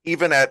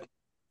 even at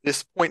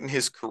this point in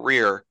his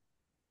career.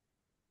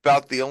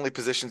 About the only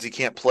positions he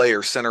can't play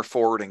are center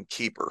forward and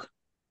keeper.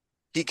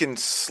 He can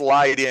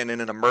slide in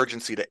an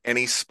emergency to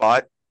any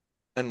spot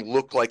and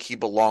look like he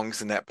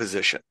belongs in that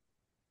position.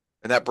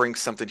 And that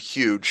brings something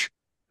huge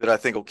that I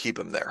think will keep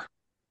him there.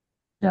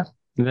 Yeah.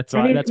 That's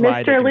why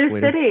Mr. Lou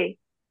City.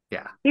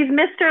 Yeah. He's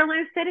Mr.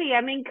 Lou City.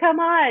 I mean, come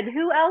on.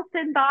 Who else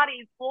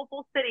embodies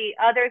Louisville City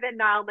other than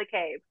Niall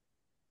McCabe?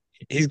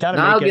 He's got to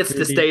Niall make it gets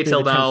to stay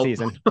till now.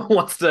 Season.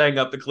 Wants to hang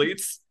up the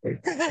cleats.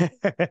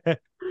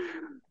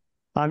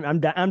 I'm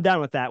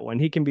down with that one.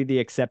 He can be the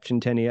exception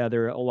to any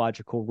other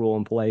illogical rule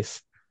in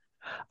place.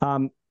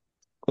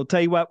 We'll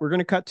tell you what, we're going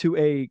to cut to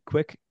a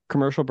quick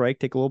commercial break,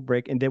 take a little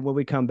break, and then when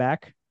we come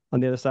back on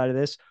the other side of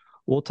this,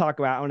 we'll talk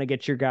about, I want to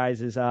get your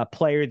guys'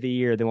 player of the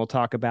year. Then we'll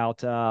talk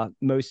about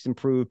most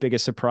improved,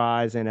 biggest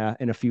surprise, and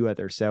a few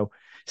others. So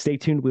stay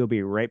tuned. We'll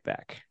be right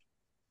back.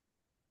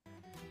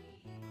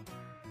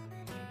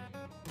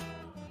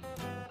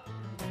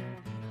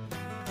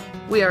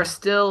 We are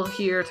still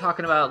here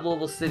talking about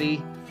Louisville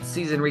City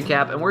season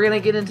recap, and we're going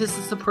to get into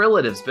some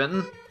superlatives,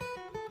 Benton.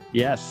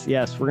 Yes.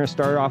 We're going to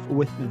start off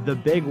with the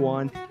big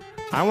one.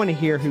 I want to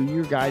hear who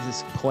your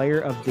guys' player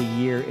of the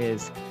year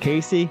is.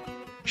 Casey,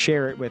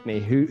 share it with me.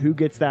 Who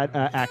gets that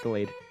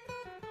accolade?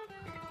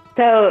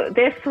 So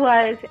this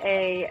was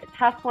a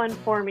tough one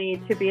for me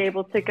to be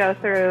able to go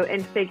through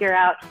and figure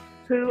out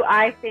who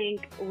I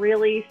think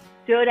really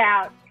stood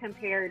out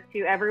compared to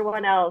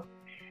everyone else.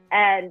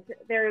 And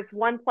there's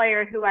one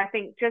player who I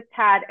think just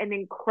had an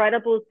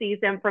incredible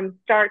season from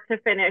start to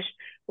finish,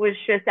 was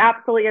just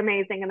absolutely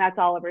amazing, and that's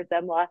Oliver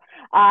Zimla.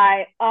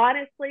 I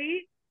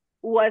honestly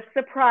was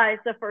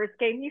surprised the first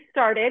game he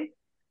started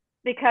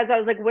because I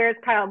was like, where's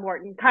Kyle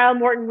Morton? Kyle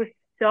Morton was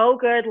so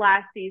good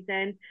last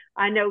season.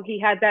 I know he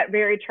had that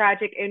very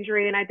tragic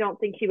injury, and I don't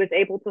think he was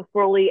able to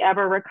fully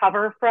ever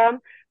recover from,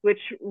 which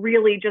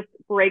really just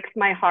breaks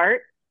my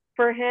heart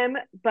for him.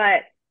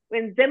 But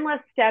when Zimla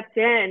stepped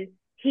in,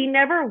 he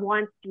never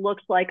once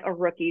looked like a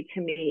rookie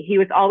to me. He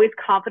was always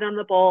confident on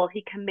the ball.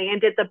 He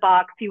commanded the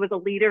box. He was a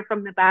leader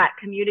from the back,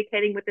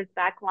 communicating with his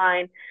back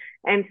line.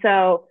 And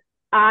so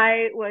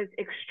I was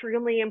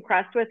extremely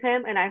impressed with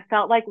him, and I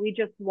felt like we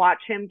just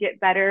watched him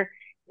get better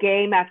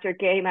game after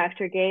game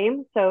after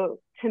game. So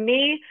to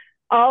me,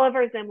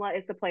 Oliver Zimla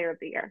is the player of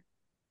the year.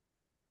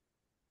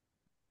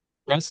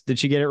 Russ, did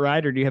she get it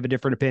right, or do you have a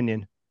different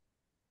opinion?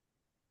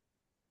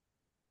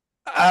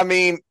 I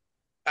mean,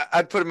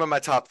 I'd put him in my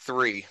top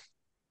 3.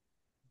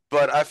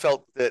 But I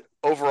felt that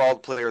overall the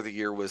player of the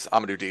year was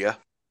Amadou Dia.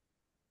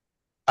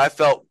 I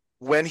felt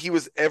when he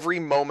was, every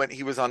moment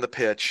he was on the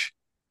pitch,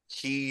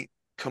 he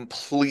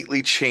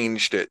completely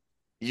changed it.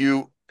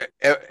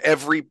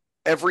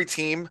 Every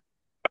team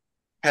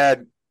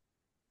had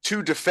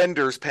 2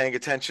 defenders paying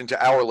attention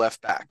to our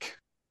left back.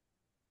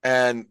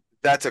 And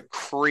that's a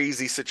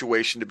crazy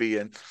situation to be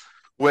in.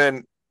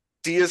 When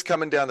Dia's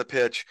coming down the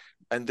pitch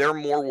and they're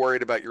more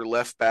worried about your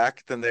left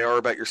back than they are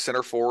about your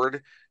center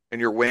forward and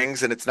your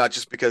wings, and it's not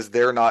just because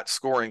they're not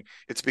scoring,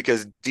 it's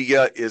because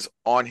Dia is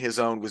on his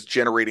own, was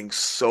generating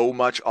so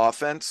much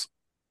offense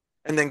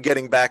and then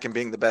getting back and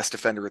being the best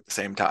defender at the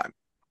same time.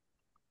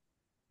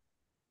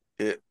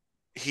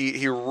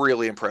 He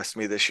really impressed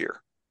me this year.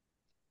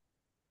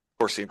 Of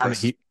course, he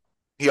impressed.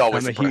 He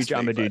always impressed me.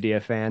 I'm a huge Amadou Dia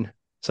fan,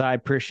 so I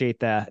appreciate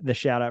the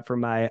shout out for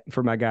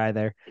my guy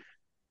there.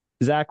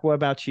 Zach, what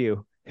about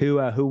you?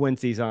 Who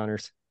wins these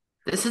honors?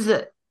 This is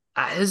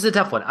a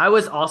tough one. I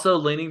was also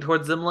leaning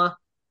towards Zimla.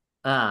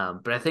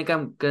 But I think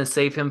I'm going to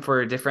save him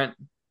for a different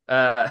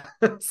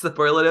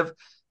superlative.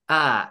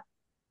 I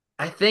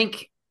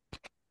think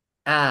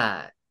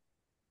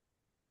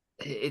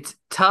it's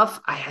tough.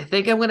 I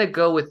think I'm going to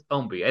go with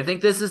Ombi. I think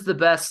this is the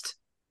best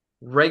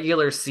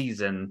regular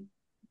season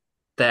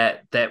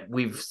that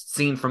we've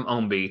seen from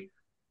Ombi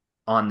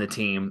on the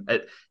team.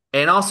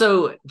 And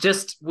also,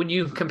 just when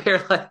you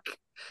compare like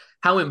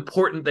how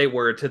important they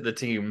were to the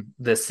team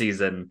this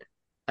season,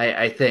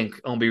 I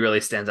think Ombi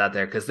really stands out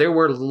there because there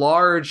were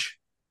large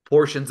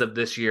portions of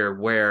this year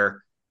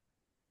where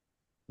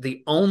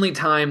the only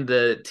time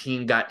the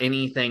team got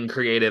anything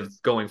creative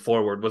going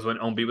forward was when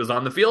Ombi was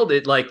on the field.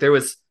 There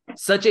was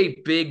such a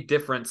big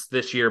difference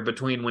this year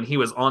between when he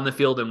was on the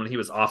field and when he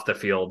was off the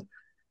field.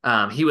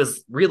 He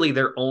was really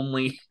their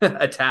only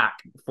attack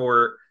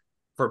for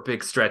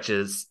big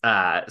stretches.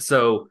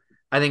 So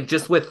I think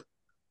just with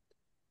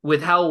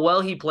how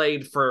well he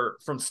played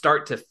from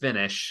start to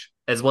finish,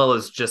 as well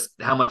as just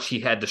how much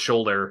he had to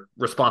shoulder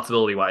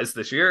responsibility-wise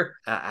this year,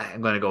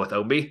 I'm going to go with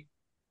Ombi.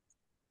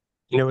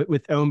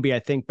 With Ombi, I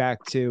think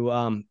back to,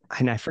 and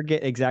I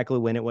forget exactly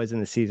when it was in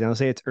the season. I'll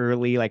say it's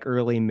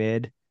early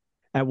mid.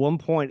 At one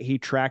point, he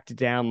tracked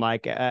down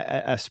like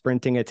a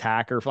sprinting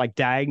attacker, like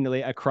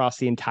diagonally across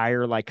the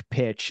entire like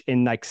pitch,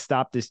 and like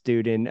stopped this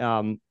dude.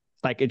 And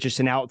like it's just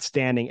an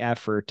outstanding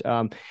effort.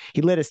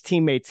 He let his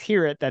teammates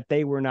hear it that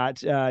they were not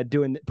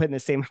putting the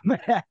same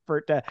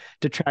effort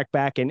to track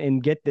back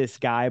and get this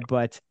guy.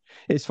 But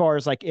as far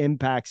as like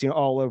impacts,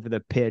 all over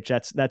the pitch,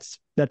 that's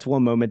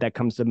one moment that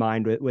comes to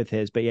mind with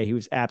his. But yeah, he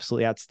was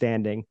absolutely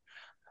outstanding.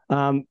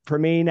 For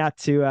me, not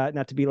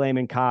to be lame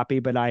and copy,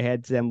 but I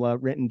had Zimla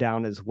written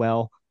down as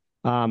well.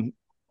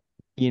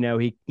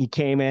 He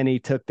came in, he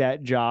took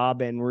that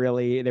job, and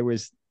really there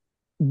was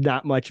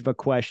not much of a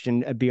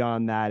question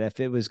beyond that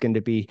if it was going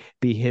to be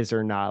his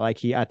or not.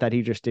 I thought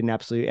he just did an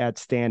absolutely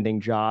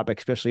outstanding job,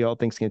 especially all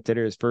things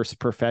considered, his first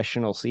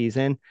professional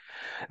season.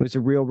 It was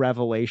a real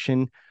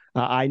revelation.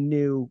 I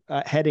knew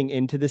heading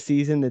into the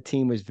season, the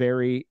team was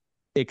very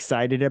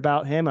excited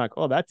about him. Like,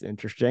 oh, that's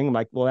interesting. I'm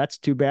like, well, that's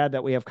too bad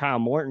that we have Kyle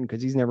Morton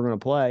because he's never going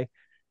to play.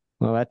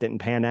 Well, that didn't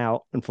pan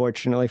out,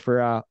 unfortunately,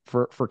 for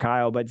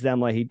Kyle. But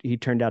Zimla, he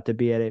turned out to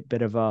be a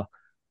bit of a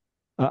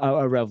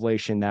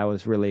revelation that I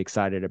was really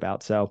excited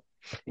about. So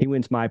he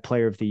wins my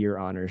Player of the Year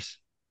honors.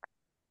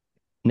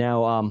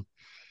 Now,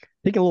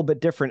 take a little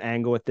bit different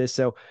angle with this.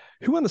 So,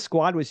 who on the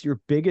squad was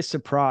your biggest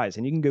surprise?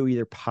 And you can go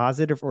either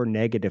positive or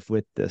negative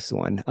with this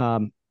one.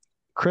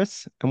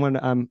 Chris,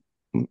 I'm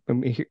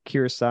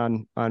curious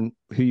on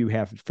who you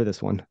have for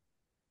this one.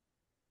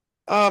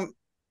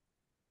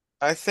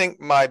 I think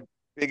my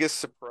biggest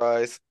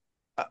surprise,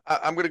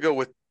 I'm going to go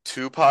with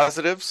two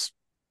positives,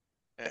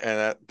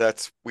 and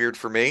that's weird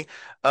for me.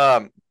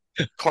 Um,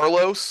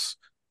 Carlos,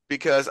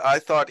 because I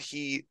thought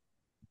the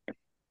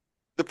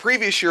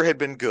previous year had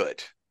been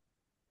good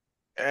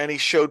and he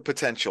showed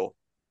potential.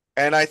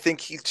 And I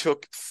think he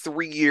took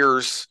 3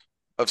 years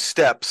of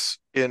steps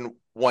in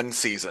one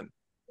season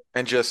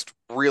and just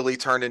really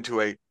turned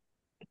into a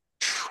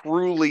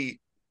truly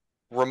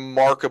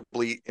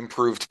remarkably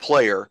improved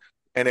player.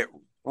 And it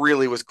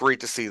really was great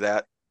to see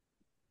that.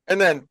 And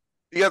then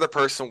the other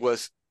person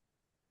was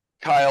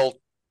Kyle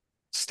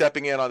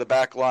stepping in on the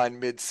back line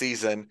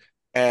mid-season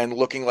and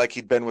looking like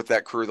he'd been with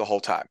that crew the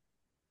whole time.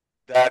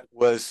 That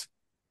was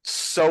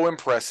so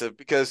impressive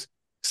because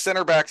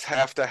center backs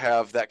have to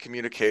have that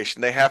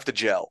communication. They have to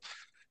gel.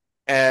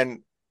 And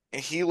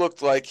he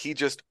looked like he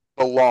just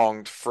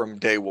belonged from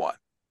day one.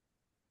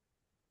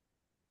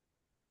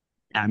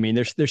 I mean,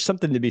 there's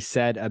something to be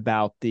said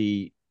about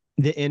the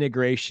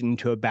integration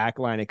to a back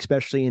line,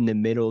 especially in the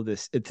middle of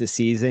the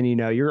season. You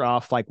know, you're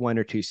off like one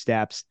or two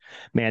steps,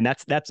 man.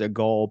 That's a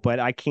goal. But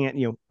I can't,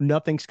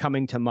 nothing's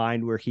coming to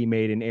mind where he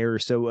made an error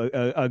so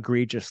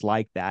egregious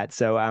like that.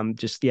 So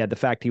just the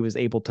fact he was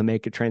able to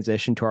make a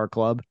transition to our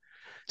club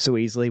so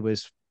easily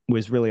was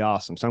really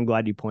awesome. So I'm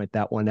glad you point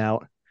that one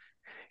out.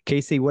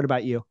 Casey, what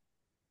about you?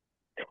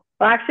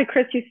 Well, actually,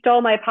 Chris, you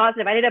stole my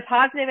positive. I did a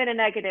positive and a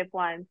negative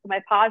one. So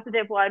my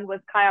positive one was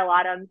Kyle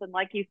Adams, and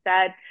like you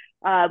said,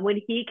 when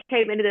he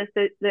came into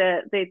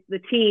the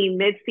team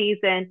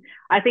mid-season,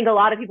 I think a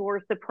lot of people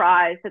were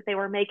surprised that they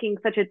were making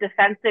such a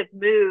defensive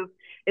move,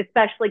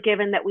 especially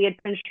given that we had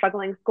been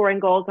struggling scoring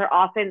goals. Our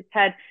offense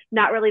had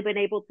not really been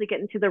able to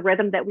get into the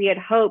rhythm that we had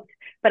hoped.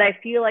 But I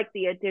feel like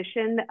the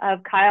addition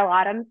of Kyle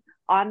Adams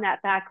on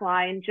that back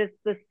line, just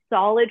the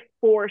solid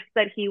force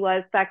that he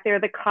was back there,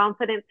 the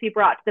confidence he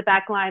brought to the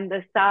back line,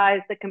 the size,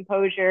 the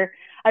composure.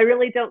 I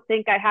really don't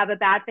think I have a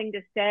bad thing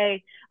to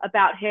say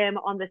about him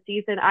on the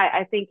season.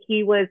 I think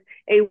he was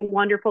a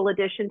wonderful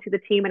addition to the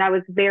team, and I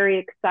was very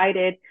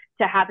excited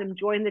to have him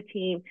join the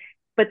team.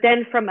 But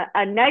then from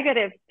a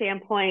negative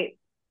standpoint,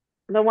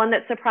 the one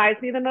that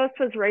surprised me the most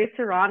was Ray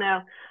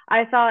Serrano.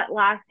 I thought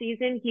last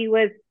season he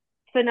was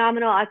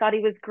phenomenal. I thought he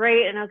was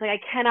great. And I was like,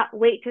 I cannot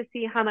wait to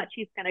see how much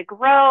he's going to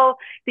grow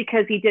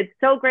because he did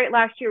so great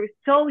last year. He was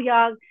so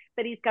young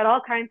that he's got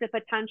all kinds of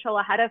potential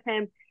ahead of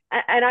him.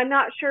 And I'm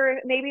not sure,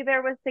 maybe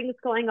there was things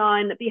going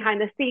on behind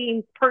the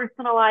scenes,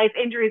 personal life,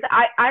 injuries.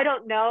 I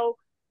don't know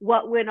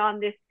what went on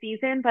this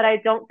season, but I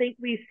don't think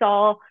we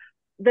saw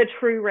the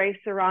true Ray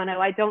Serrano.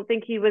 I don't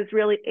think he was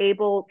really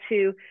able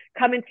to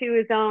come into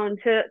his own,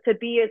 to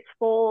be his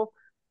full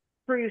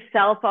true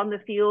self on the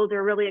field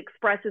or really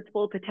express his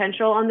full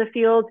potential on the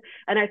field.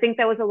 And I think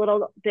that was a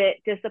little bit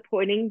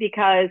disappointing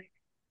because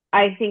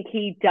I think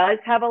he does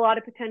have a lot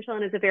of potential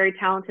and is a very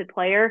talented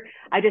player.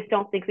 I just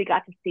don't think we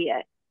got to see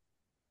it.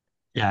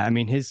 Yeah, I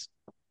mean his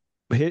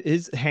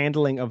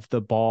handling of the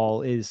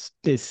ball is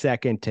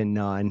second to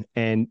none.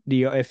 And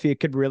if it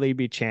could really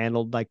be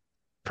channeled like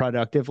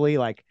productively,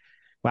 like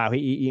wow,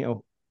 he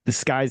the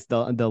sky's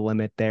the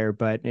limit there.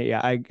 But yeah,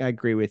 I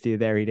agree with you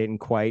there. He didn't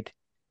quite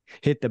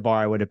hit the bar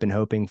I would have been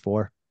hoping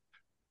for.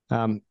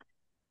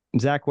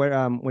 Zach, what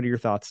are your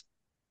thoughts?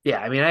 Yeah,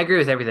 I mean, I agree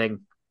with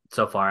everything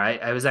so far.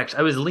 I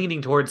was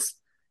leaning towards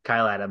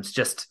Kyle Adams,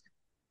 just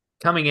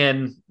coming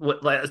in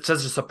with such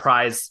a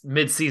surprise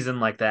mid-season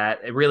like that,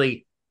 it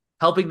really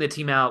helping the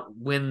team out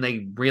when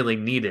they really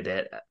needed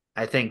it.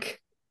 I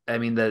think, I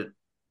mean, the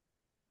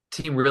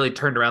team really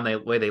turned around the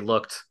way they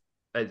looked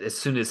as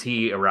soon as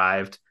he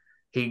arrived.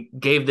 He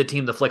gave the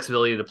team the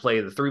flexibility to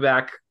play the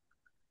three-back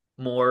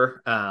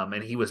more,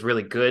 and he was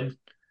really good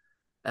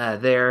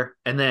there.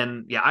 And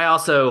then, yeah, I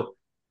also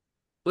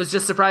was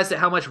just surprised at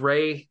how much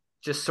Ray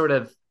just sort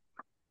of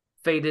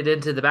faded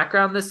into the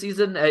background this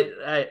season.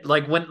 I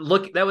like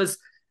that was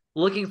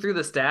looking through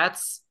the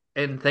stats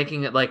and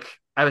thinking that like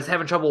I was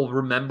having trouble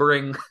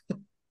remembering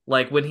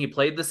like when he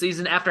played the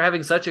season after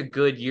having such a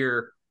good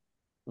year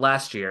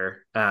last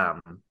year.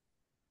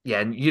 Yeah,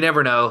 and you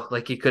never know.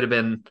 Like he could have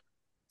been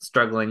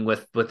struggling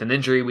with an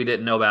injury we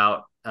didn't know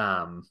about.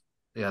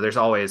 There's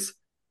always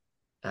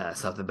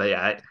something. But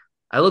yeah,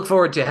 I look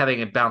forward to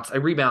having a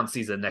rebound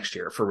season next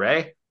year for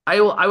Ray. I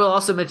will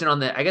also mention on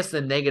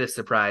the negative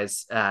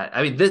surprise.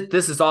 I mean,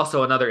 this is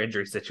also another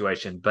injury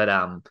situation, but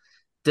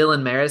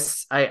Dylan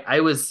Maris, I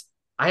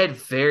had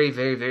very,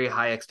 very, very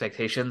high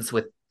expectations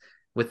with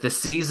the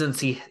seasons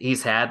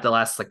he's had the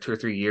last like 2 or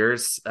 3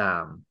 years.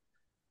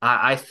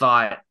 I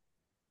thought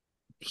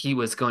he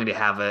was going to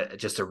have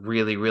just a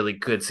really, really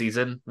good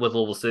season with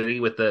Louisville City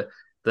with the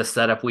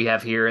setup we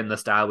have here and the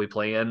style we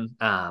play in.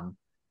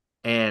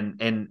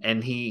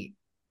 And he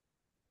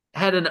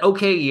had an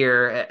okay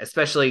year,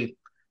 especially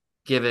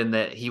given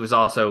that he was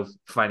also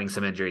fighting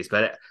some injuries.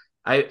 But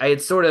I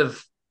had sort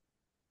of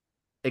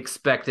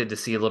expected to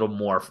see a little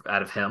more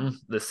out of him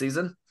this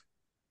season.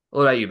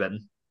 What about you,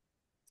 Ben?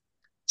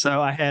 So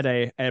I had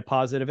a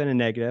positive and a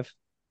negative.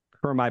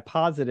 For my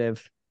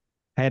positive,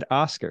 I had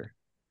Oscar.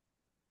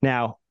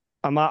 Now,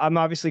 I'm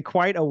obviously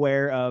quite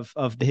aware of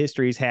the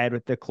history he's had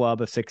with the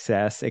club of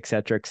success, et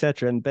cetera, et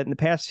cetera. But in the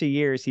past few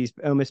years, he's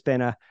almost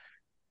been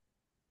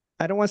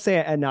I don't want to say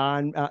a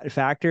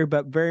non-factor,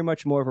 but very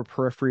much more of a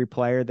periphery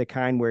player, the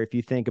kind where if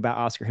you think about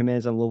Oscar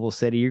Jimenez on Louisville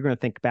City, you're going to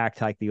think back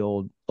to like the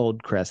old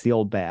crest, the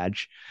old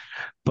badge.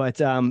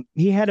 But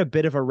he had a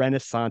bit of a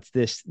renaissance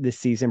this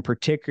season,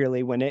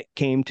 particularly when it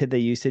came to the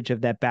usage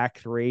of that back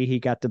three. He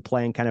got to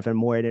play in kind of a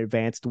more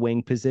advanced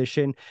wing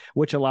position,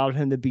 which allowed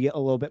him to be a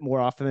little bit more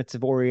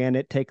offensive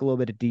oriented, take a little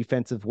bit of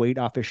defensive weight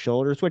off his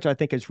shoulders, which I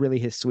think is really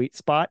his sweet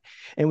spot.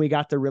 And we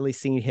got to really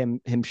see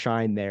him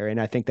shine there,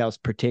 and I think that was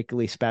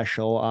particularly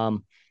special.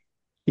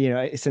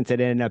 Since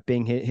it ended up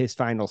being his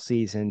final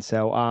season.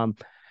 So,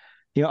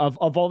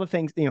 of all the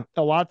things,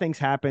 a lot of things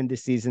happened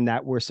this season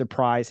that were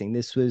surprising.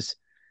 This was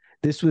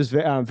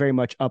very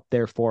much up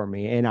there for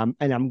me, and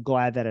I'm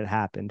glad that it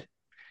happened.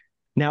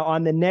 Now,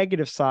 on the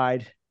negative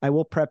side, I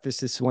will preface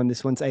this one.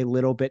 This one's a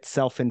little bit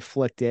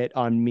self-inflicted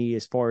on me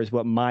as far as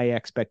what my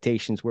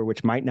expectations were,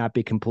 which might not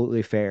be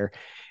completely fair.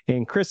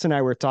 And Chris and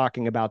I were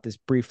talking about this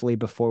briefly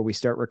before we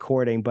start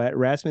recording, but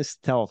Rasmus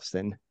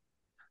Tellefsen,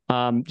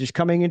 just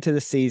coming into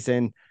the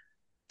season,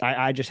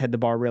 I just had the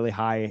bar really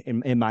high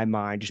in my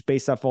mind, just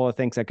based off all the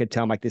things I could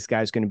tell him, like this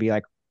guy's going to be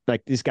like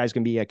this guy's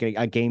going to be like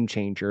a game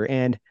changer.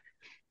 And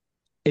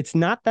it's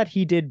not that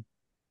he did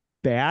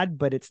bad,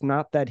 but it's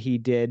not that he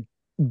did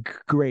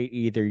great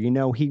either.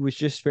 He was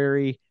just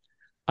very,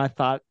 I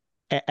thought,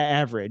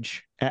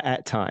 average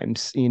at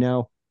times,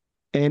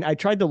 And I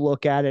tried to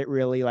look at it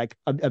really like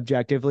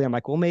objectively. I'm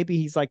like, well, maybe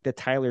he's like the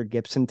Tyler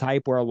Gibson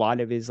type where a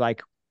lot of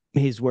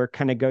his work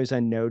kind of goes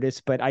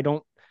unnoticed, but I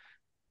don't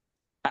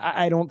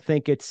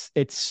think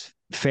it's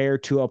fair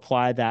to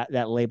apply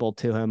that label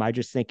to him. I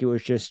just think it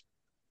was just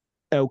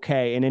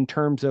okay. And in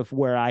terms of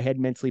where I had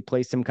mentally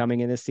placed him coming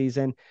in this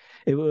season,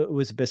 it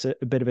was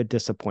a bit of a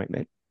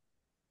disappointment.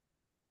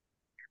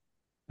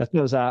 That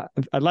was I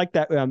like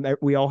that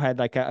we all had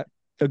like a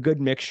good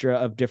mixture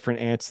of different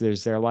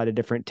answers. There are a lot of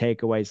different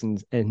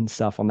takeaways and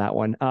stuff on that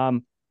one.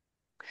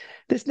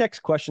 This next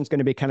question is going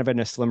to be kind of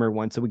a slimmer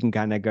one, so we can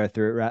kind of go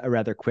through it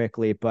rather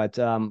quickly. But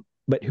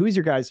who's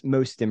your guys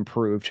most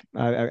improved?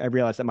 I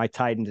realize that might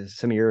tie into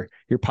some of your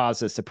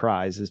positive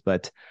surprises,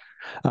 but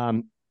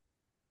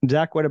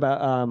Zach,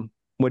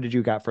 what did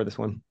you got for this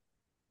one?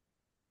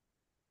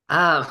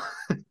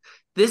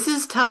 This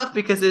is tough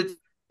because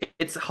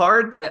it's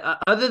hard.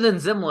 Other than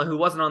Zimla, who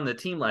wasn't on the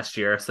team last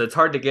year, so it's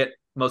hard to get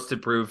most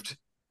improved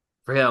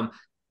for him.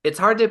 It's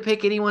hard to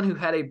pick anyone who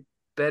had a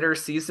better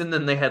season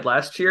than they had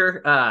last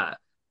year.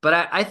 But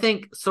I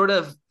think sort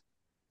of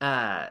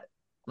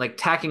like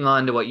tacking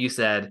on to what you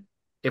said,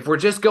 if we're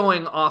just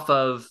going off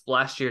of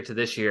last year to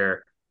this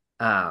year,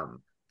 then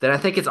I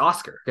think it's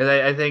Oscar, because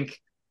I think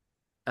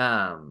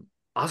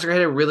Oscar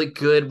had a really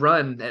good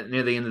run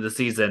near the end of the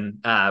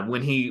season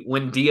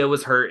when Dia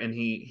was hurt and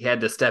he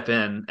had to step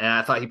in, and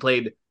I thought he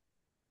played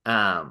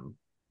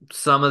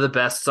some of the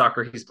best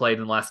soccer he's played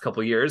in the last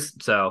couple of years.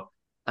 So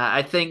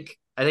I think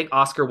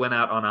Oscar went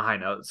out on a high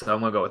note, so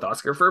I'm gonna go with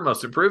Oscar for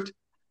most improved.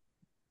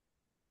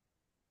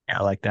 Yeah,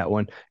 I like that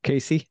one.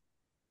 Casey?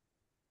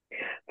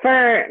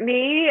 For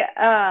me,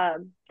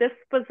 this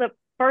was the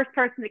first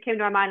person that came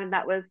to my mind, and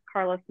that was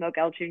Carlos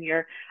Mogel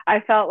Jr.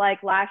 I felt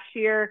like last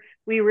year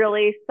we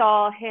really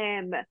saw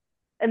him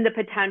and the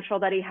potential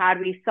that he had.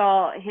 We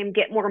saw him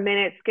get more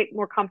minutes, get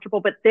more comfortable.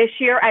 But this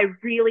year, I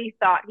really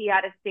thought he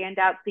had a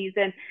standout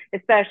season,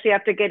 especially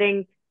after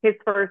getting his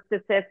first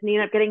assist, and he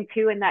ended up getting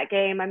 2 in that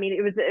game. I mean,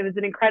 it was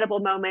an incredible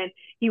moment.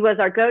 He was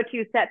our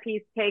go-to set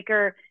piece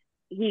taker.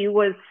 He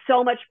was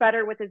so much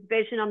better with his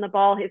vision on the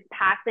ball. His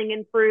passing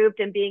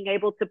improved, and being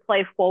able to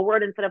play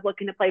forward instead of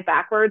looking to play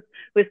backwards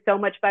was so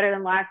much better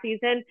than last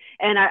season.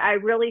 And I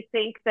really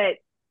think that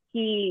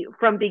he,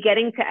 from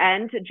beginning to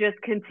end,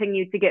 just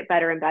continued to get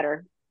better and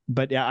better.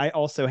 But yeah, I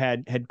also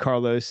had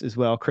Carlos as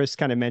well. Chris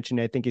kind of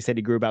mentioned, I think he said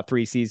he grew about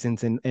 3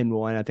 seasons in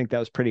one. I think that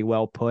was pretty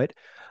well put.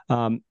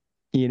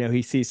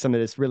 He sees some of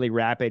this really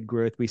rapid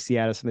growth we see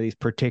out of some of these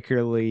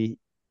particularly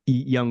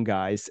young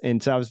guys,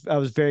 and so I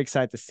was very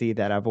excited to see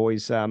that. I've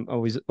always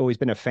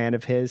been a fan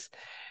of his,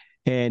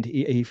 and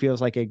he feels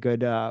like a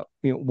good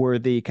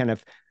worthy kind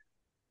of.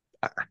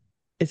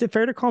 Is it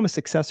fair to call him a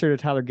successor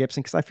to Tyler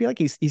Gibson? Because I feel like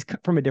he's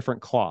from a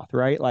different cloth,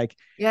 right? Like,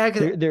 yeah,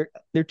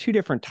 they're 2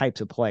 different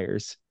types of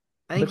players.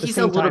 I think he's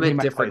a little bit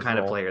different kind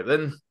of player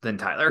than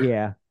Tyler.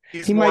 Yeah,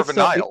 he's more of a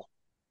Nile.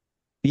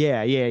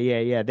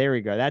 Yeah. There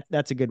we go.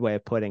 That's a good way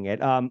of putting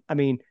it. I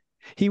mean,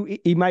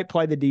 he might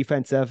play the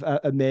defensive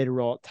a mid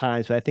role at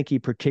times, but I think he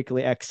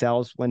particularly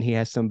excels when he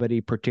has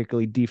somebody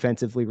particularly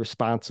defensively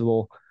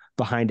responsible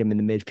behind him in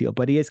the midfield.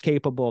 But he is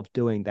capable of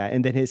doing that.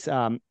 And then his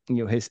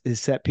his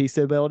set piece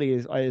ability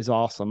is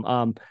awesome.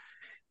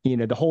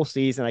 The whole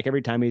season, like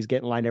every time he's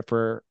getting lined up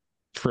for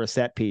a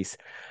set piece,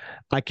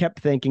 I kept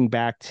thinking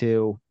back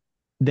to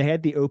they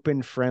had the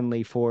open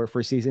friendly for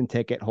season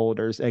ticket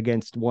holders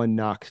against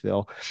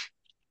Knoxville.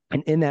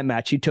 And in that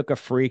match, he took a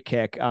free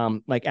kick,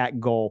 like at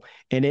goal,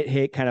 and it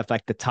hit kind of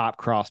like the top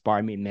crossbar.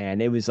 I mean,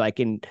 man, it was like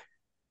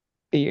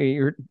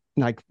you're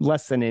like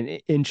less than an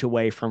inch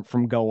away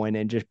from going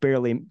and just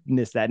barely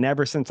missed that. And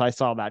ever since I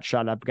saw that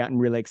shot, I've gotten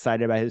really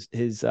excited about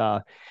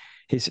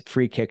his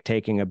free kick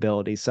taking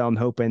ability. So I'm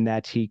hoping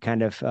that he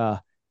kind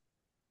of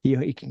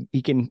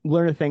he can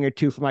learn a thing or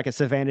two from like a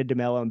Savannah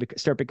DeMello and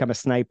start become a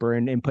sniper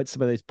and put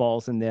some of those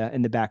balls in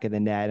the back of the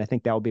net. I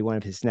think that will be one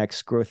of his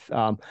next growth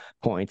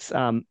points.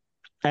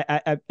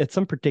 At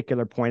some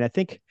particular point, I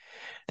think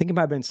it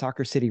might have been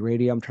Soccer City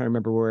Radio. I'm trying to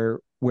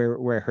remember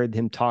where I heard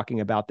him talking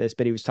about this,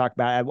 but he was talking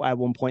about at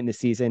one point in the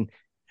season,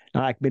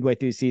 like midway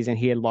through the season,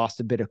 he had lost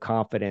a bit of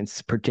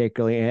confidence,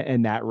 particularly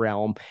in that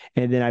realm.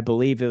 And then I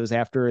believe it was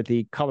after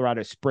the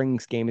Colorado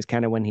Springs game is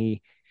kind of when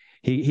he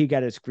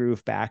got his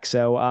groove back.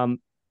 So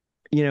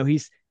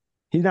he's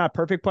not a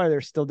perfect player.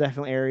 There's still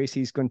definitely areas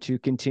he's going to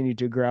continue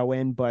to grow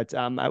in, but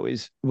I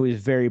was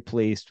very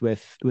pleased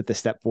with the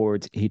step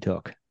forwards he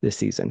took this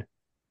season.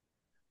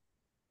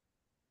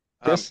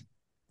 Chris?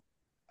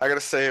 I got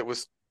to say it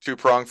was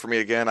two-pronged for me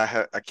again.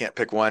 I can't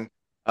pick one.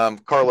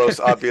 Carlos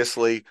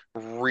obviously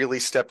really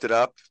stepped it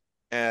up,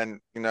 and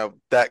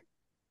that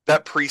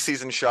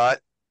preseason shot,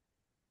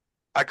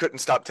 I couldn't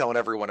stop telling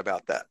everyone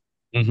about that.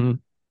 Mm-hmm.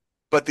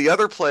 But the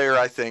other player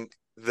I think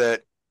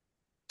that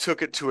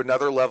took it to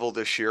another level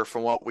this year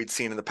from what we'd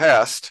seen in the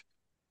past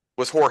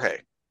was Jorge.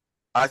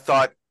 I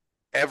thought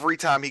every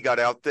time he got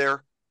out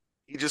there,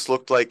 he just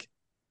looked like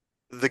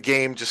the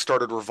game just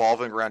started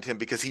revolving around him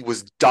because he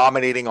was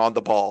dominating on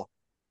the ball.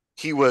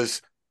 He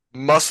was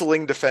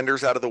muscling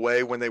defenders out of the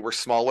way when they were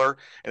smaller,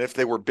 and if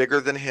they were bigger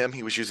than him,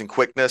 he was using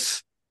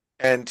quickness.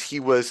 And he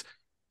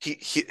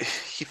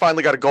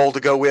finally got a goal to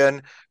go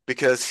in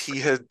because he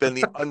had been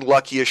the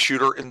unluckiest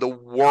shooter in the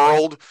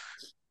world.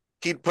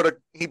 He'd put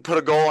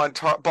a goal on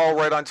ball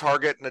right on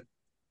target, and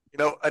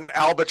an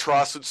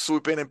albatross would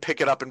swoop in and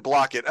pick it up and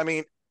block it. I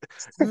mean,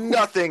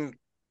 nothing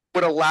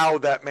would allow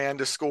that man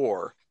to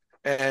score.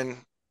 And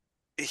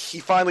he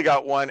finally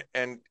got one,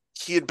 and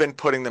he had been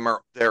putting them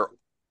there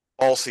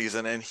all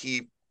season, and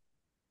he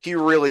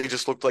really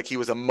just looked like he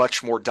was a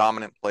much more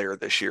dominant player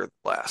this year than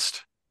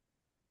last.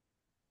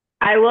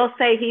 I will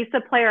say he's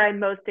the player I'm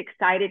most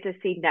excited to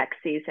see next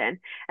season.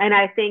 And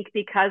I think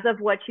because of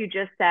what you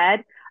just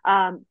said,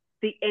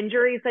 the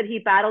injuries that he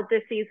battled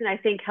this season, I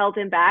think held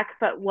him back.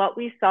 But what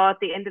we saw at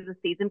the end of the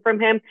season from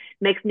him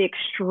makes me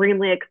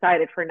extremely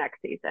excited for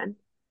next season.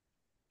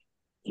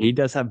 He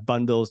does have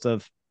bundles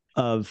of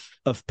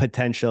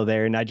potential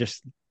there. And I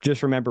just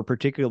remember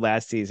particularly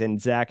last season,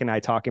 Zach and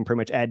I talking pretty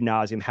much ad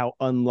nauseum how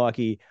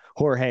unlucky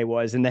Jorge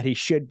was and that he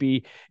should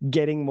be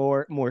getting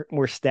more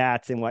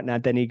stats and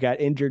whatnot. Then he got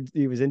injured.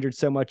 He was injured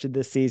so much of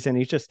this season.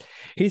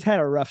 He's had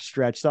a rough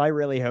stretch. So I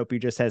really hope he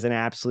just has an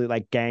absolute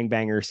like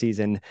gangbanger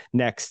season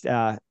next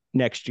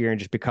year and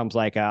just becomes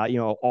like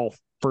all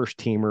first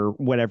team or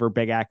whatever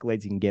big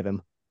accolades you can give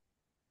him.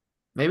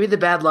 Maybe the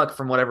bad luck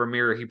from whatever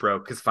mirror he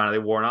broke is finally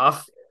worn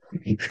off.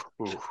 This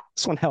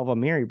one hell of a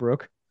mirror he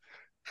broke.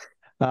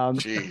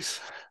 Jeez.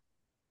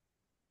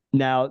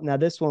 Now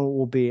this one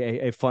will be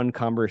a fun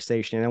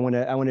conversation. I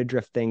want to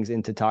drift things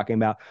into talking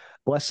about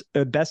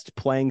best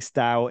playing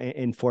style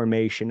in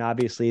formation.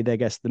 Obviously, I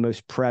guess the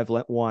most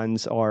prevalent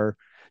ones are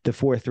the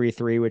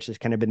 4-3-3, which has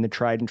kind of been the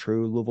tried and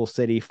true Louisville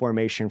City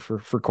formation for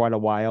quite a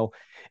while.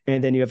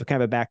 And then you have a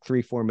kind of a back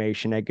three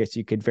formation. I guess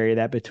you could vary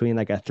that between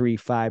like a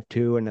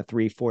 3-5-2 and a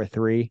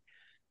 3-4-3.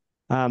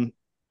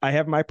 I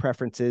have my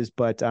preferences,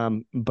 but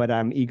I'm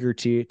eager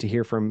to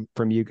hear from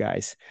you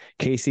guys.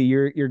 Casey,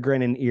 you're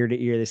grinning ear to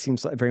ear. This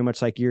seems very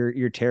much like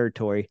your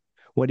territory.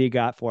 What do you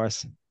got for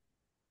us?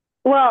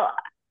 Well,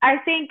 I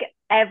think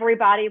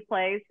everybody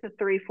plays the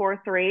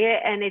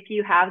 3-4-3, and if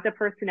you have the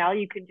personnel,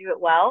 you can do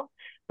it well.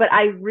 But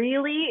I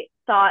really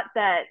thought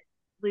that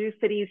Lou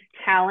City's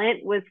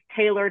talent was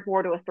tailored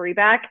more to a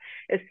three-back,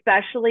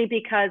 especially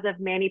because of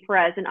Manny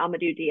Perez and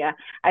Amadou Dia.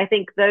 I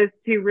think those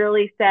two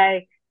really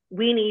say,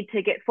 we need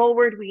to get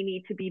forward. We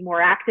need to be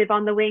more active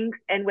on the wings.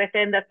 And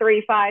within the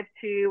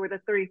 3-5-2 or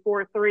the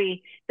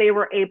 3-4-3, they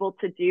were able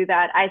to do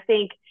that. I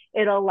think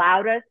it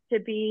allowed us to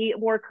be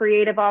more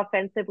creative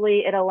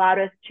offensively. It allowed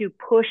us to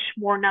push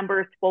more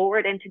numbers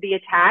forward into the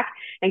attack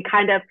and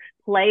kind of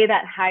play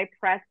that high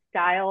press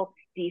style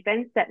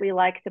defense that we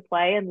like to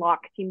play and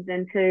lock teams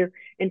into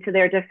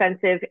their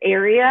defensive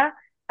area.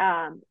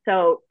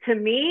 So to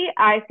me,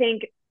 I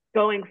think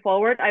going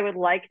forward, I would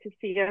like to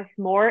see us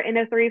more in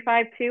a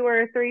 3-5-2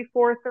 or a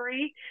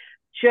 3-4-3,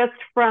 just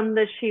from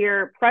the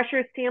sheer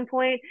pressure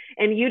standpoint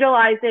and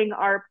utilizing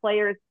our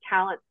players'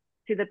 talents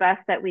to the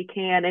best that we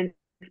can. And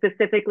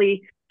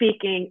specifically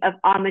speaking of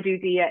Amadou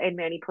Dia and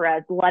Manny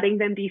Perez, letting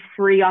them be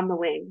free on the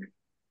wings.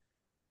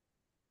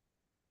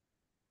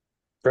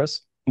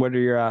 Chris, what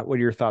are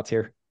your thoughts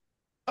here?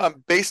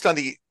 Based on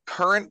the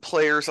current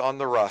players on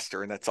the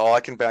roster, and that's all I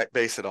can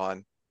base it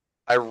on,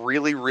 I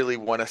really, really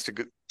want us to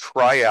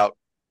try out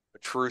a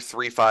true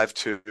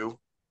 3-5-2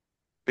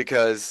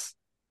 because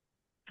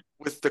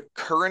with the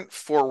current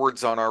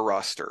forwards on our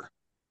roster,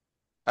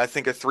 I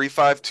think a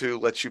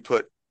 3-5-2 lets you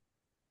put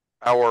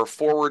our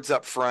forwards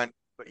up front,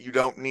 but you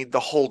don't need the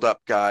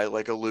hold-up guy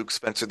like a Luke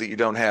Spencer that you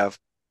don't have.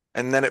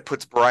 and then it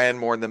puts Brian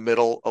more in the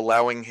middle,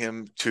 allowing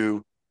him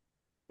to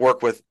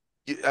work with.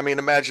 I mean,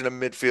 imagine a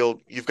midfield.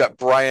 You've got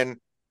Brian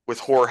with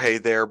Jorge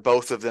there,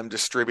 both of them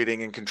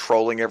distributing and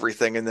controlling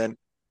everything, and then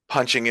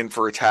punching in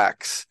for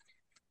attacks,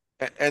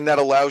 and that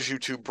allows you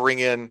to bring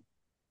in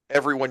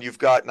everyone you've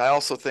got. And I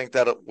also think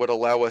that it would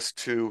allow us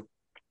to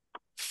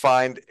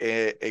find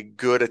a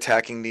good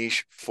attacking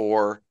niche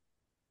for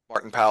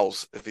Martin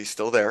Powell's if he's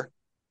still there,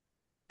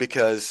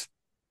 because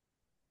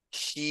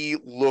he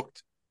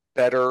looked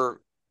better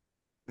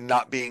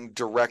not being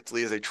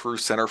directly as a true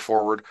center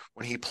forward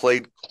when he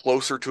played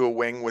closer to a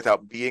wing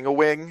without being a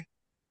wing.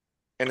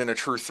 And in a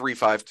true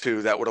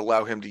 3-5-2, that would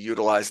allow him to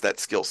utilize that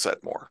skill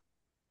set more.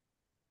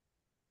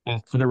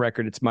 For the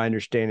record, it's my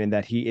understanding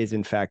that he is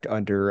in fact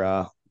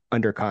under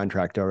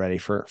contract already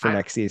for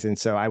next season.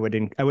 So I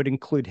would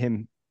include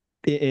him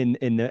in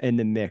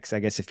the mix, I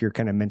guess, if you're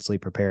kind of mentally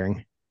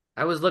preparing.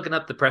 I was looking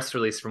up the press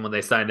release from when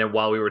they signed him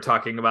while we were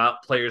talking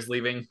about players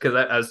leaving, because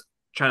I was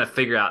trying to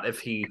figure out if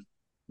he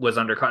was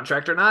under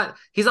contract or not.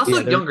 He's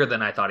also younger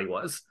than I thought he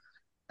was.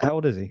 How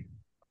old is he?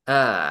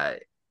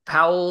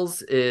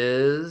 Powell's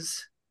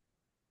is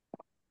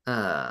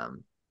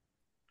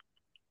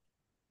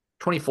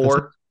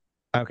 24.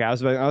 Okay, I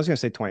was going to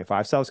say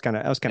 25, so I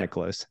was kind of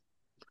close.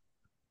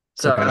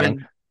 So I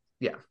mean,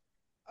 yeah.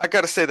 I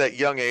got to say that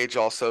young age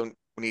also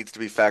needs to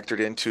be factored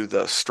into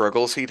the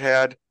struggles he'd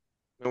had.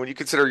 I mean, when you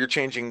consider you're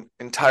changing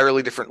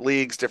entirely different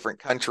leagues, different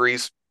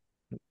countries,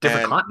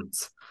 different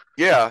continents.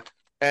 Yeah,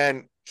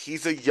 and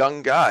he's a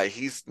young guy.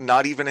 He's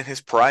not even in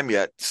his prime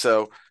yet.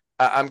 So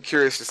I'm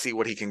curious to see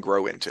what he can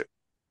grow into.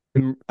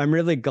 I'm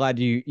really glad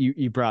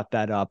you brought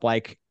that up.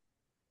 Like,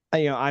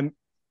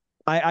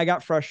 I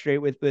got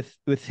frustrated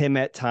with him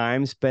at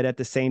times, but at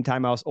the same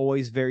time, I was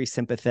always very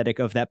sympathetic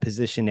of that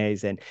position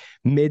A's in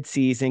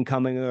mid-season,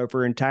 coming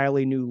over,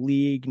 entirely new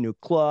league, new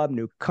club,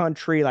 new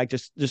country, like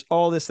just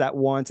all this at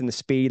once, and the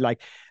speed.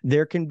 Like,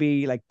 there can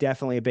be like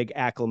definitely a big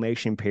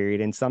acclimation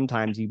period, and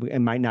sometimes you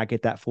might not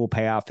get that full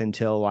payoff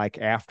until like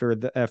after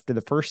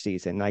the first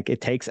season. Like, it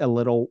takes a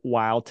little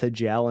while to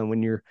gel, and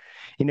when you're,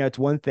 it's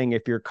one thing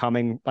if you're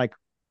coming like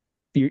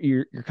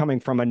you're coming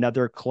from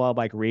another club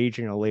like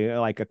regionally,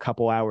 like a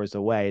couple hours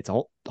away. It's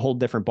a whole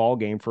different ball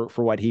game for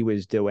what he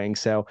was doing.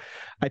 So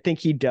I think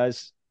he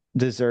does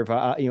deserve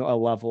a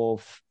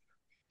level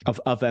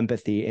of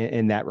empathy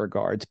in that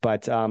regards.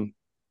 But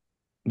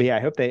yeah, I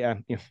hope they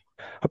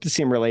hope to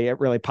see him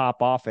really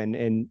pop off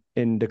and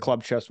the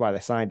club shows why they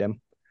signed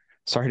him.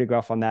 Sorry to go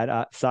off on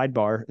that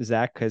sidebar,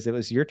 Zach, because it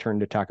was your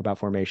turn to talk about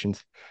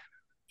formations.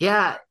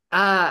 Yeah,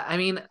 I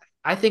mean,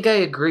 I think I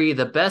agree.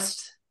 The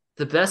best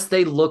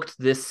they looked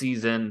this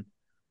season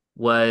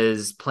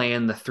was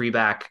playing the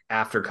 3-back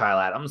after Kyle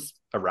Adams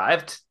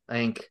arrived. I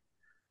think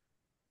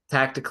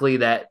tactically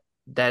that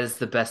is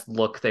the best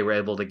look they were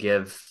able to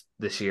give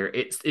this year.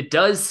 It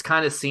does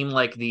kind of seem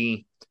like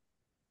the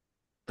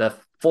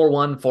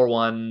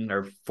 4-1-4-1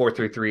 or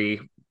 4-3-3,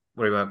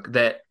 whatever,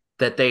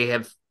 that they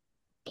have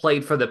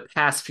played for the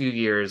past few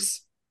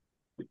years.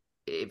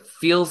 It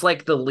feels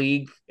like the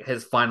league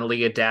has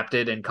finally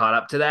adapted and caught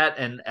up to that,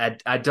 and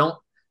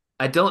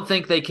I don't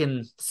think they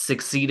can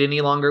succeed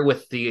any longer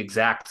with the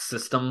exact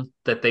system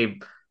that they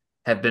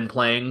have been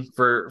playing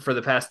for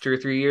the past 2 or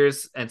 3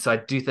 years. And so I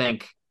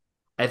think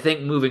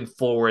moving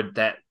forward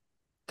that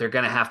they're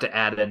going to have to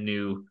add a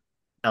new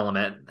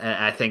element.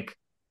 And I think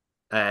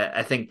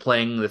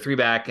playing the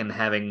 3-back and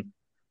having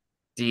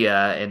Dia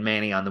and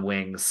Manny on the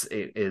wings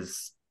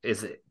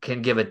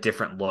can give a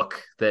different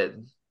look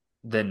than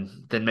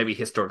maybe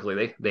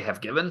historically they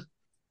have given.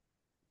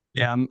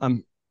 Yeah,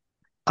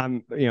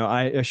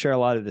 I share a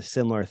lot of the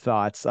similar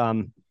thoughts.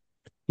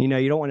 You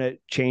don't want to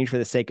change for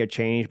the sake of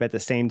change, but at the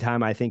same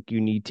time, I think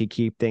you need to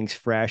keep things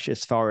fresh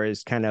as far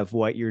as kind of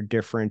what your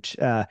different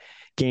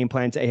game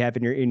plans that you have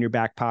in your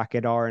back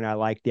pocket are. And I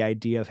like the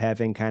idea of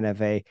having kind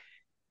of a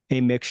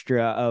mixture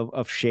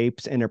of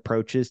shapes and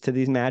approaches to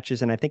these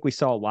matches. And I think we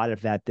saw a lot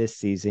of that this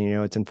season.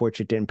 It's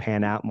unfortunate it didn't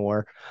pan out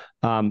more.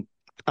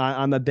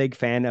 I'm a big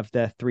fan of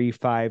the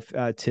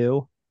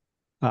 3-5-2.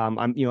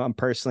 I'm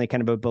personally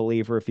kind of a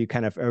believer if you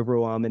kind of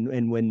overwhelm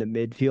and win the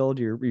midfield,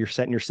 you're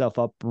setting yourself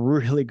up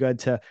really good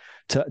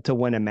to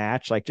win a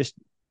match. Like, just,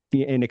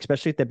 and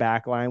especially at the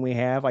back line we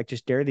have, like,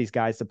 just dare these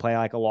guys to play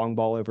like a long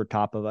ball over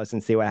top of us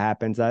and see what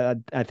happens. I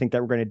think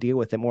that we're going to deal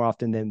with it more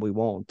often than we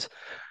won't.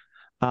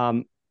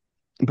 But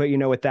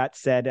with that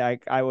said,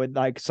 I would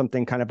like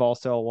something kind of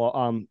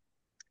also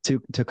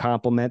to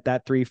complement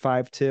that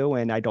 3-5-2.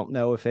 And I don't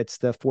know if it's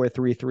the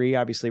 4-3-3.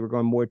 Obviously, we're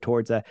going more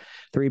towards a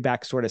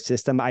 3-back sort of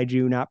system. I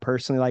do not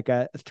personally like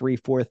a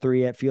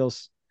 3-4-3. It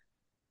feels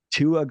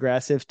too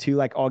aggressive, too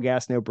like all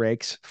gas, no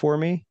brakes for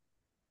me.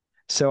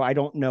 So I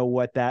don't know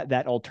what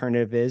that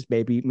alternative is.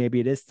 Maybe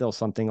it is still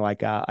something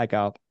like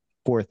a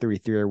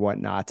 4-3-3 or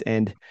whatnot.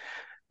 And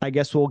I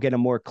guess we'll get a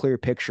more clear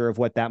picture of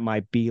what that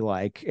might be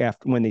like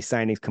after when these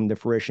signings come to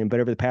fruition.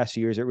 But over the past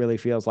few years, it really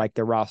feels like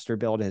the roster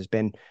build has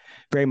been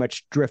very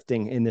much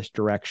drifting in this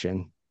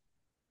direction.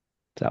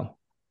 So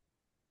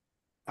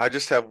I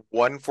just have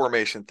one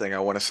formation thing I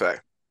want to say.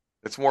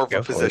 It's more of a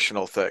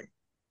positional thing.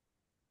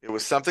 It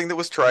was something that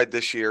was tried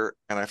this year,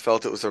 and I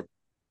felt it was a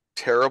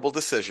terrible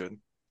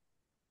decision.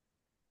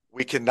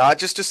 We cannot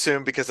just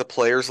assume because a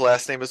player's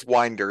last name is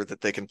Winder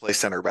that they can play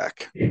center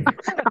back.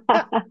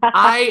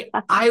 I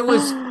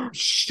was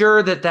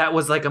sure that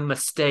was like a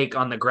mistake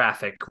on the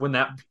graphic when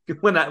that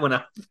went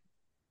up.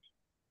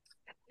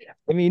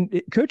 I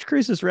mean, Coach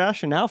Cruz's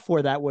rationale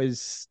for that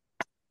was,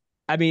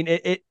 I mean,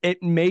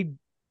 it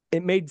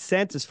made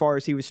sense as far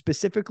as he was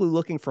specifically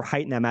looking for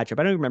height in that matchup.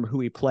 I don't remember who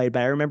he played,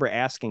 but I remember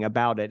asking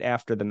about it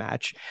after the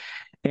match.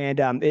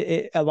 And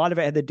a lot of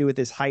it had to do with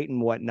his height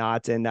and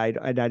whatnot. And I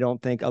don't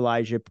think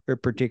Elijah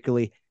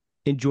particularly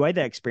enjoyed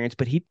that experience,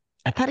 but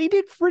I thought he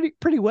did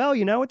pretty well.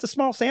 You know, it's a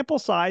small sample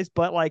size,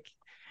 but like,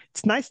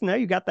 it's nice to know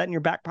you got that in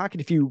your back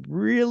pocket if you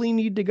really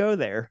need to go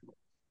there.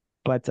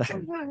 But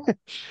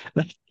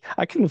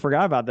I couldn't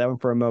forgot about that one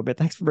for a moment.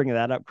 Thanks for bringing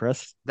that up,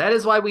 Chris. That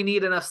is why we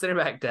need enough center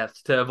back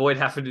depth to avoid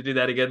having to do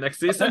that again next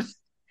season.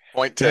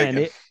 Point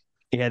taken.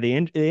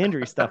 The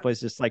injury stuff was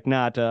just like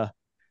not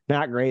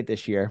great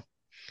this year.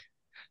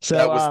 So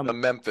that was the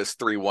Memphis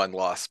 3-1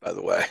 loss, by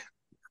the way.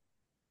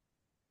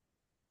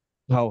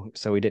 Oh,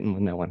 so we didn't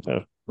win that one.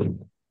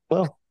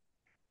 Well,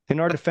 in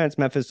our defense,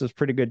 Memphis was a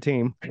pretty good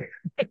team.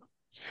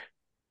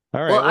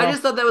 All right. Well, I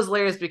just thought that was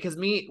hilarious because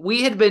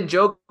we had been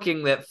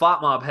joking that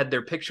FOTMob had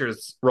their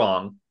pictures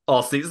wrong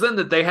all season,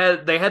 that they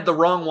had the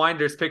wrong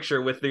Winders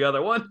picture with the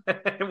other one.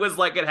 It was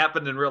like it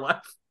happened in real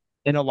life.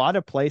 In a lot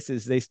of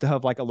places, they still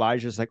have like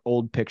Elijah's like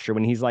old picture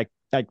when he's like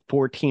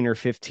 14 or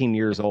 15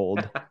 years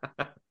old.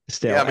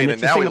 Still. Yeah, I mean, and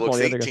now he looks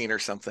 18 or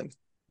something.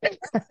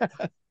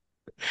 I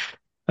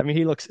mean,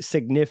 he looks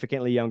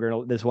significantly younger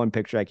in this one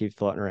picture I keep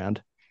floating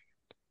around.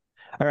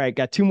 All right,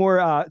 got two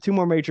more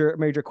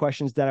major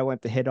questions that I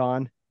want to hit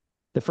on.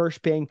 The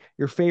first being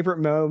your favorite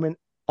moment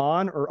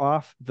on or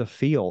off the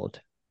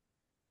field.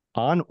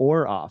 On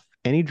or off.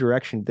 Any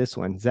direction this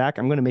one. Zach,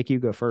 I'm going to make you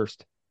go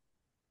first.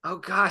 Oh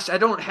gosh, I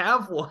don't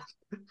have one.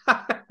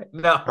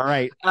 No. All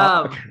right.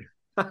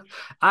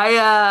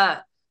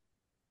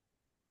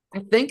 I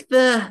think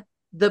the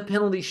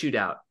penalty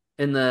shootout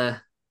in the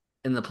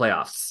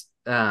playoffs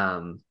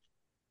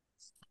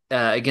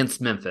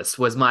against Memphis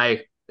was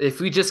if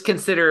we just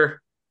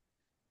consider,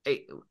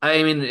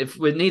 I mean,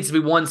 if it needs to be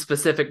one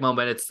specific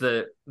moment, it's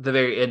the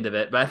very end of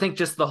it. But I think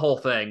just the whole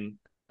thing.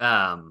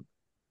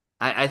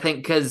 I think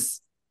because,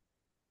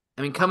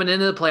 I mean, coming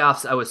into the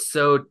playoffs, I was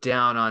so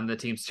down on the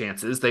team's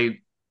chances.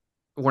 They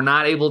were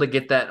not able to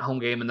get that home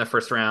game in the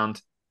first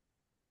round.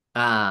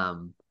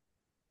 And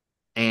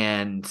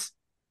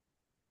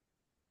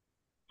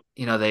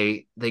you know,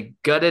 they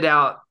gutted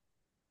out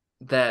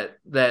the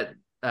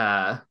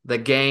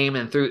game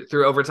and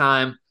through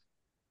overtime.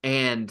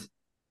 And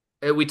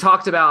we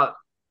talked about,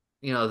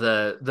 you know,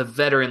 the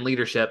veteran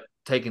leadership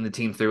taking the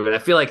team through it. I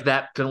feel like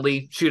that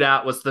penalty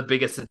shootout was the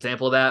biggest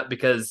example of that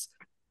because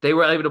they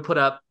were able to put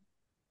up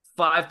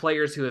 5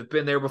 players who have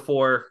been there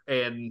before,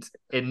 and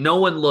no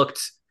one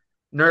looked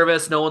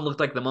nervous. No one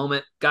looked like the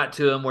moment got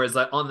to them. Whereas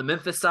like on the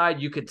Memphis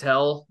side, you could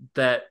tell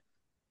that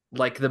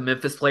like the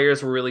Memphis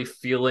players were really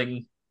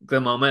feeling the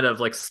moment of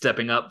like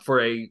stepping up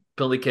for a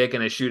penalty kick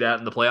and a shootout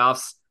in the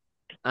playoffs.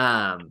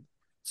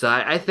 So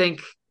I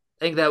think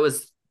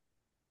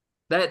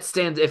that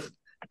stands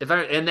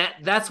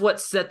that's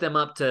what set them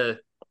up to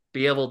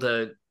be able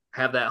to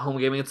have that home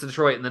game against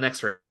Detroit in the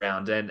next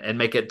round and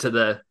make it to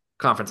the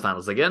conference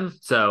finals again.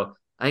 So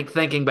I think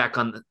thinking back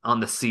on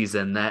the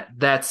season,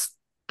 that's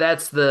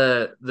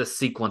the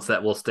sequence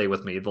that will stay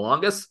with me the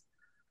longest.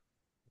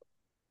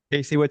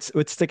 Casey, what's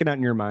sticking out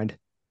in your mind?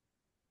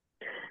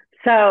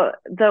 So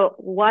the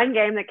one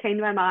game that came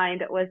to my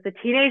mind was the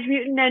Teenage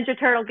Mutant Ninja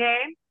Turtle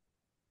game,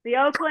 the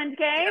Oakland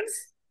game.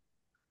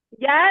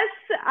 Yes.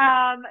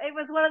 It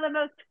was one of the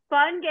most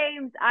fun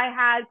games I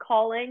had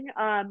calling.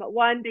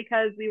 One,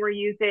 because we were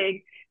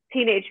using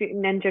Teenage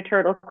Mutant Ninja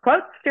Turtle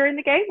quotes during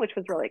the game, which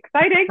was really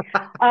exciting.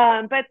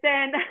 But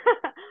then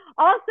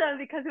also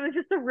because it was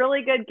just a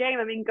really good game.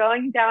 I mean,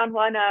 going down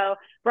 1-0,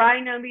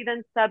 Brian Nomi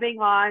then subbing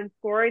on,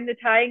 scoring the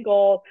tying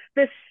goal,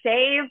 the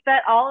save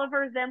that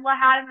Oliver Zimla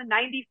had in the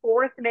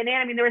 94th minute.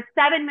 I mean, there were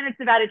 7 minutes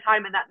of added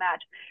time in that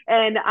match.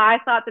 And I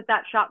thought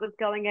that shot was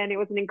going in. It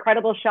was an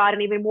incredible shot,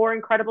 an even more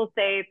incredible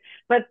save.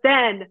 But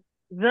then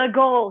the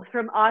goal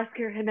from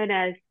Oscar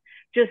Jimenez,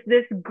 just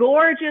this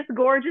gorgeous,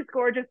 gorgeous,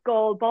 gorgeous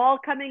goal, ball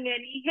coming in.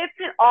 He hits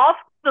it off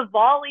the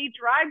volley,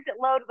 drives it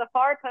low to the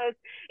far post.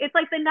 It's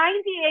like the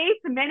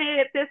 98th minute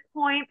at this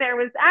point. There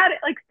was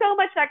like so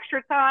much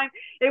extra time.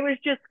 It was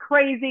just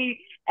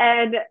crazy.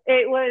 And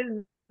it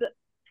was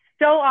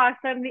so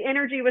awesome. The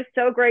energy was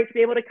so great to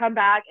be able to come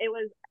back. It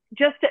was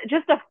just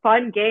a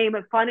fun game,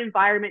 a fun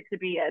environment to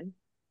be in.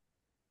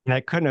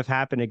 That couldn't have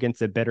happened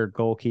against a better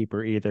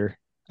goalkeeper either.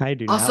 I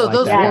do also, not like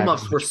those that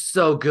warm-ups were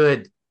so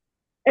good.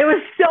 It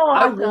was so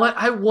awesome.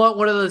 I want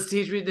one of those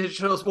Teenage Mutant Ninja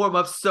Turtles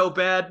warm-ups so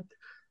bad.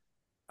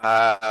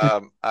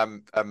 I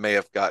may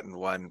have gotten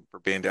one for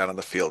being down on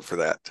the field for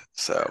that.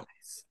 So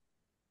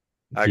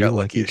I got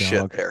lucky as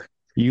shit there.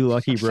 You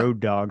lucky road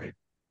dog.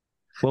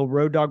 Well,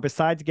 road dog,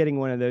 besides getting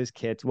one of those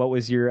kits, what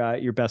was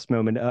your best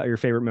moment, your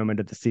favorite moment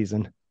of the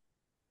season?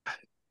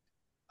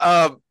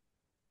 Um,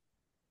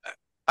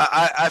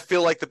 I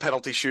feel like the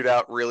penalty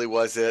shootout really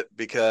was it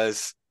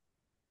because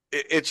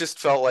it just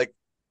felt like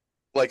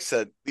I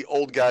said, the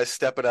old guys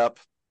stepping up,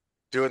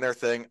 doing their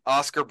thing.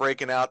 Oscar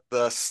breaking out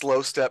the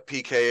slow step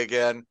PK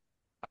again.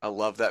 I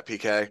love that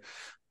PK.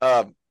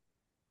 Um,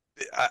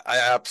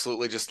 I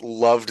absolutely just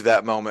loved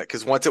that moment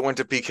because once it went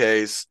to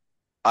PKs,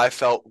 I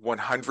felt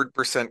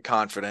 100%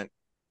 confident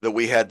that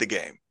we had the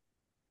game.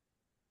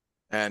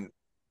 And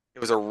it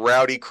was a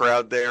rowdy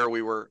crowd there.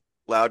 We were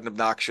loud and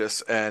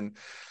obnoxious, and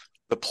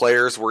the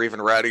players were even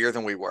rowdier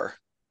than we were.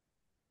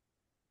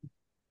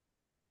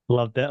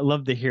 Love that.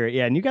 Love to hear it.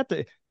 Yeah, and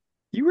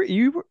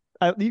you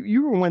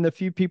were one of the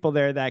few people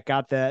there that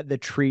got the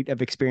treat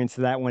of experience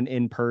of that one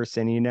in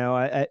person.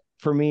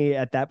 For me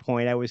at that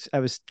point, I was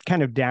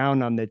kind of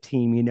down on the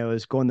team.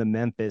 As going to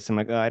Memphis. I'm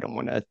like, oh, I don't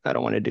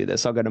want to do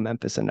this. I'll go to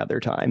Memphis another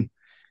time.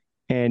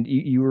 And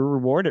you were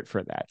rewarded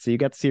for that. So you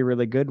got to see a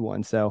really good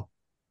one. So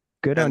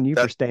good on And you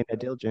for that staying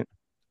diligent.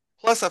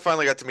 plus I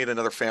finally got to meet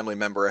another family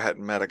member I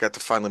hadn't met. I got to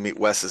finally meet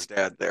Wes's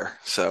dad there.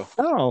 So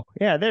Oh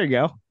yeah, there you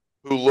go.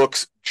 who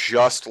looks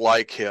just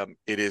like him.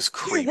 It is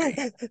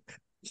creepy.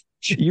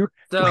 You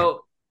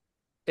So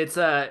it's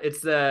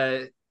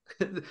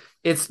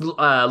it's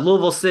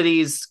Louisville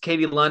City's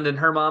Katie London,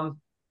 her mom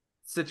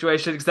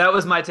situation, because that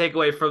was my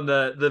takeaway from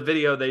the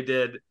video they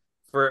did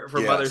for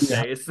Mother's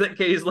Yes. Day. It's that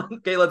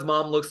Caitlin's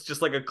mom looks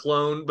just like a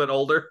clone but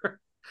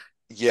older.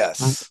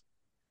 Yes.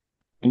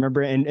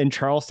 remember in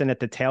Charleston at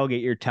the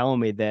tailgate, you're telling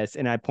me this,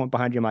 and I point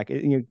behind you. I'm like,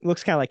 it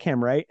looks kind of like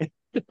him, right?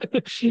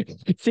 See,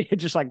 it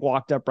just like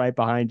walked up right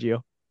behind you.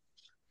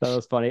 That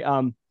was funny.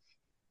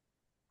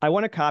 I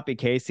want to copy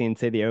Casey and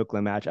say the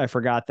Oakland match. I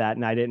forgot that,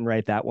 and I didn't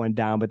write that one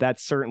down, but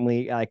that's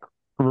certainly like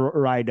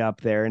right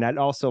up there. And I'd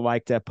also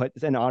like to put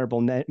an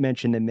honorable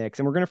mention in the mix.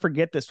 And we're going to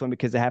forget this one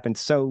because it happened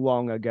so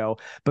long ago.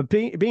 But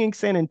being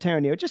San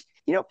Antonio, just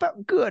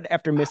felt good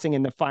after missing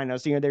in the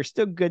finals. They're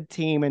still a good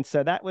team, and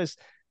so that was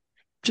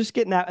just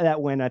getting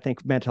that win. I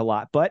think meant a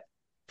lot. But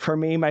for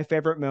me, my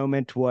favorite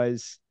moment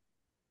was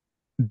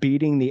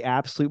beating the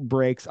absolute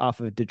brakes off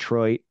of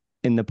Detroit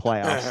in the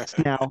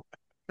playoffs. Now,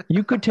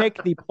 you could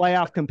take the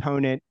playoff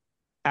component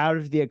out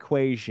of the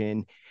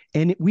equation,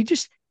 and we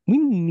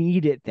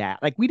needed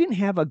that. Like, we didn't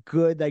have a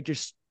good, like,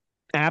 just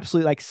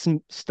absolute like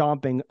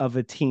stomping of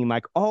a team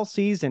like all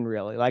season,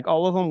 really. Like,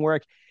 all of them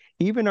work.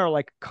 Even our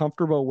like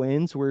comfortable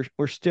wins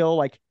we're still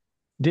like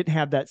didn't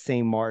have that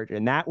same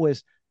margin. That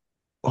was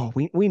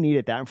we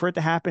needed that, and for it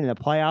to happen in the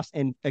playoffs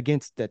and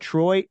against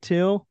Detroit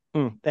too.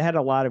 They had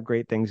a lot of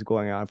great things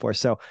going on for us.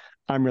 So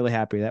I'm really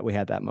happy that we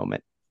had that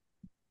moment.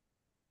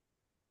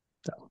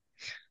 So,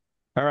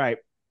 all right.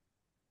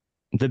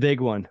 The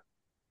big one,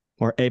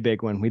 or a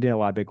big one. We did a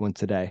lot of big ones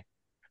today.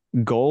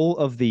 Goal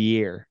of the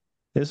year.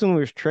 This one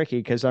was tricky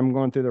because I'm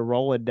going through the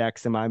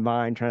Rolodex in my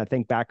mind, trying to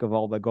think back of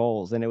all the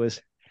goals, and it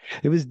was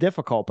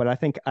difficult. But I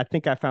think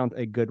I found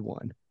a good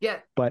one. Yeah,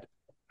 But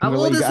I'm a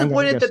little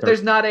disappointed that start.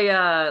 there's not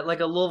a like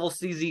a Louisville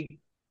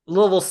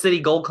City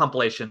goal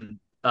compilation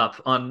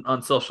up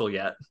on social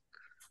yet.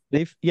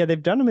 They've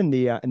done them in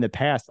the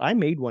past. I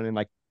made one in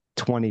like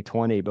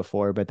 2020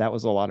 before, but that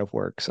was a lot of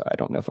work, so I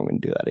don't know if I'm going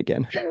to do that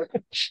again.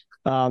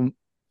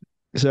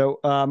 So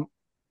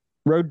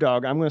Road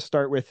Dog, I'm going to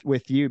start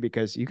with you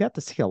because you got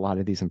to see a lot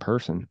of these in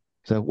person.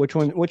 So which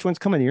one's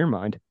coming to your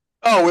mind?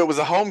 Oh, it was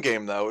a home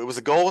game, though. It was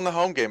a goal in the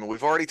home game, and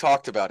we've already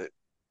talked about it.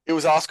 It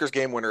was Oscar's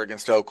game winner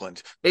against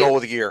Oakland. Goal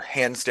of the year,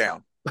 hands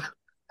down.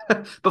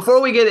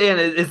 Before we get in,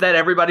 is that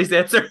everybody's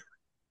answer?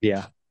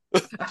 Yeah. I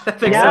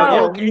think No,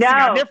 so. Oh, Casey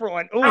got a different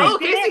one. Ooh. Oh,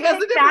 Casey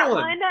has a different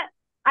one.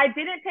 I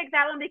didn't pick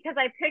that one because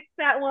I picked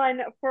that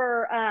one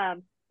for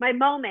my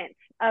moment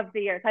of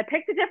the year. So I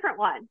picked a different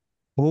one.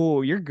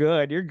 Oh, you're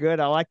good. You're good.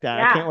 I like that.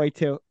 Yeah. I can't wait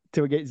till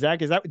we get Zach.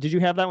 Did you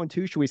have that one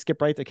too? Should we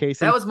skip right to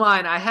Casey? That was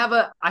mine. I have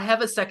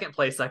a second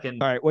place I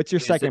can. All right. What's your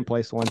second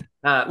place one?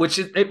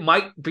 It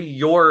might be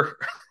your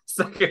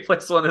second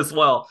place one as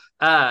well.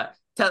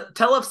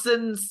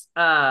 Tellefson's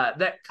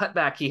that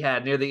cutback he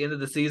had near the end of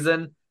the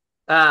season.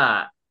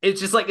 It's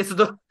just like it's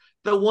the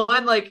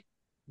one like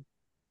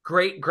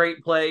great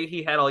play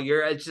he had all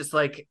year. It's just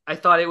like I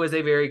thought it was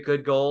a very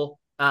good goal.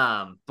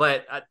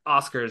 But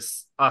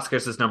Oscar's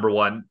is number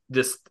one.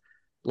 Just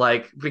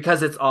like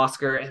because it's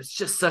Oscar, and it's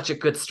just such a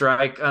good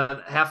strike,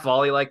 half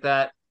volley like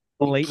that.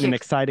 Late and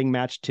exciting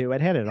match too.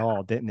 It had it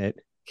all, didn't it?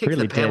 Kicked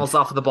really the panels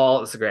off of the ball.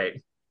 It was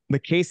great.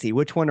 But Casey,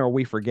 which one are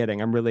we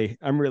forgetting? I'm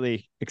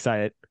really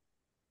excited.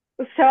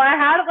 So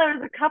there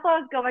was a couple I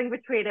was going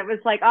between. It was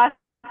like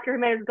Oscar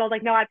made his goal.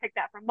 Like, no, I picked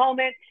that for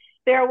moment.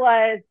 There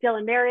was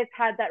Dylan Marius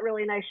had that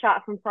really nice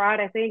shot from Fraud.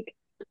 I think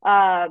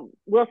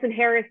Wilson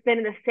Harris been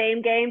in the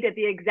same game, did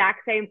the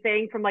exact same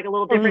thing from like a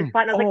little different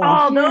spot. And I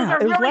was like, those are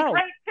really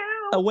great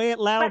too. Away at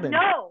Loudon.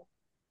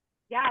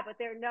 But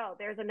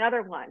there's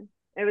another one.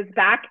 It was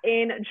back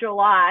in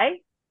July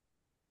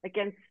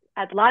against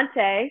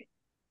Atlante.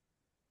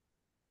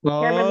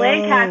 Cameron Oh,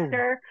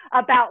 Lancaster,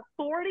 about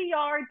 40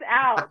 yards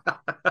out,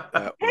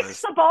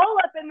 picks the ball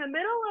up in the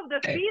middle of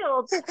the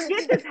field,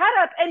 gets his head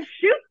up and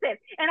shoots it.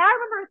 And I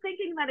remember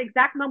thinking that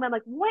exact moment, I'm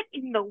like, what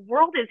in the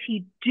world is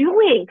he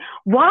doing?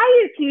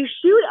 Why is he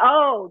shooting?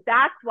 Oh,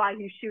 that's why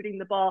he's shooting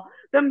the ball.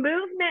 The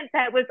movement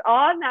that was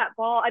on that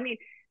ball. I mean,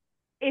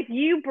 if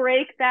you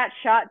break that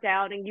shot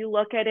down and you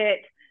look at it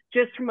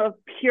just from a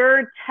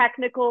pure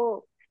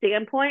technical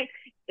standpoint,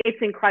 it's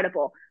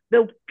incredible.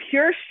 The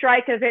pure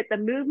strike of it, the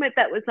movement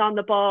that was on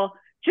the ball,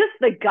 just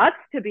the guts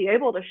to be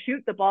able to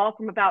shoot the ball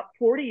from about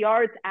 40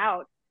 yards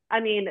out. I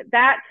mean,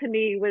 that to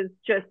me was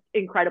just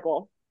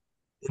incredible.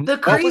 The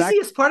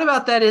craziest part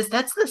about that is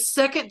that's the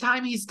second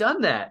time he's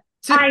done that.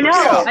 I know.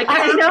 I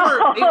can't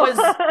remember.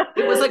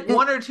 It was like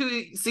 1 or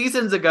 2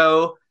 seasons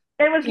ago.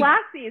 It was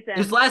last season. It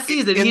was last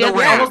season. He had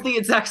almost the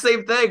exact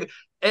same thing.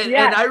 And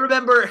I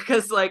remember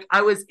because like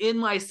I was in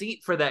my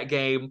seat for that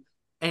game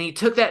and he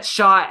took that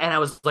shot and I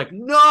was like,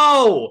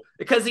 no,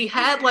 because he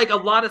had like a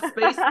lot of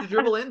space to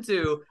dribble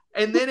into.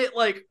 And then it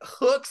like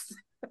hooks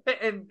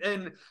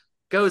and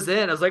goes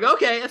in. I was like,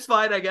 okay, it's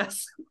fine, I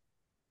guess.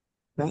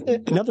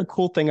 another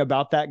cool thing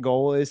about that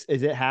goal is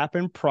it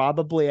happened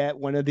probably at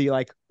one of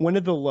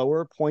the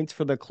lower points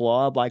for the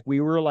club. Like we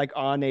were like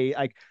on a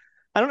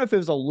I don't know if it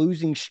was a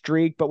losing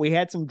streak, but we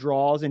had some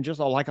draws and just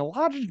a lot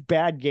of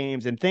bad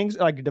games and things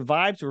like the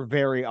vibes were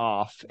very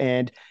off.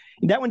 And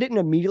that one didn't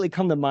immediately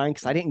come to mind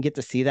because I didn't get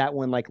to see that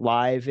one like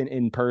live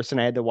in person.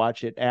 I had to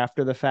watch it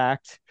after the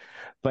fact.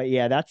 But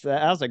yeah, that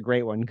was a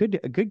great one.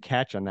 A good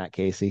catch on that,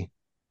 Casey.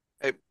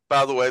 Hey,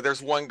 by the way,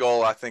 there's one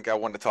goal I think I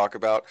want to talk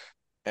about,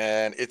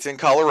 and it's in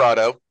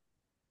Colorado.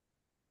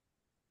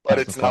 But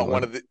it's not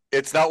one of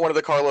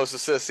the Carlos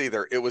assists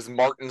either. It was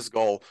Martin's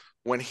goal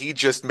when he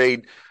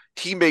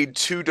made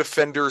 2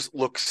 defenders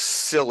look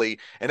silly,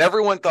 and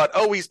everyone thought,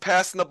 oh, he's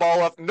passing the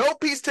ball off.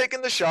 Nope, he's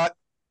taking the shot.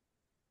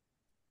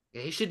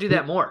 Yeah, he should do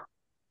that more.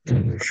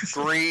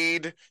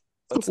 Agreed.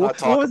 Let's not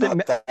talk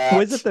about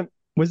that.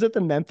 Was it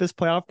the Memphis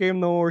playoff game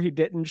though where he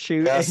didn't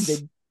shoot?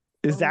 Yes.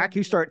 And Zach,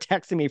 you start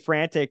texting me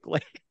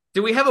frantically.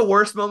 Do we have a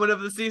worst moment of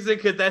the season?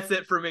 Because that's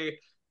it for me.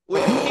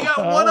 When he got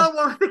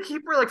one-on-one with the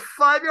keeper like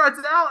 5 yards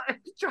out and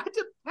he tried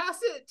to pass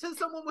it to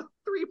someone with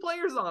 3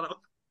 players on him.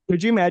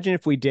 Could you imagine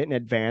if we didn't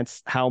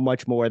advance, how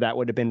much more that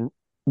would have been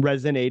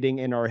resonating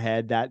in our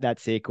head, that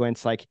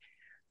sequence? Like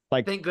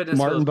thank goodness,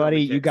 Martin,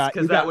 buddy, you got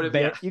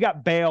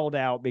bailed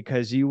out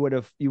because you would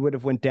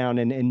have went down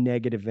in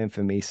negative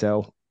infamy.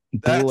 So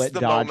bullet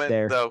dodge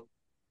there. Though,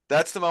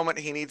 that's the moment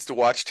he needs to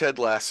watch Ted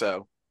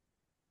Lasso,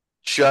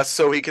 just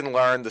so he can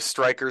learn the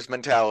striker's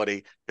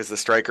mentality, because the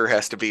striker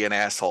has to be an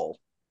asshole.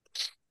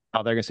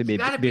 Oh, they're going to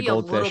be a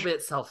little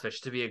bit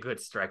selfish to be a good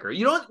striker.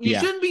 You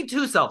shouldn't be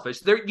too selfish.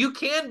 You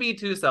can be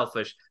too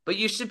selfish, but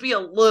you should be a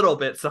little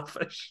bit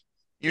selfish.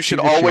 You should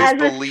always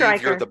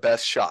believe you're the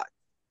best shot.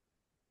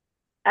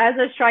 As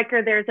a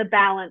striker, there's a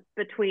balance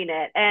between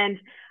it. And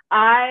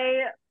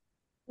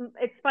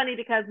it's funny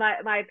because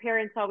my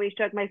parents always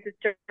joked my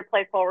sister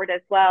play forward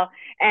as well.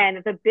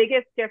 And the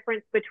biggest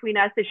difference between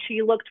us is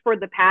she looked for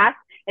the pass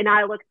and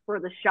I looked for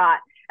the shot.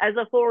 As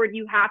a forward,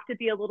 you have to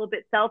be a little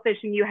bit selfish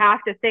and you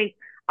have to think,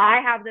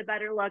 I have the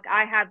better look.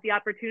 I have the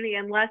opportunity.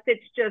 Unless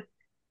it's just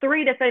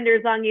 3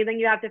 defenders on you, then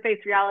you have to face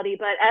reality.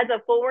 But as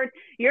a forward,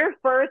 your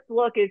first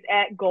look is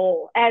at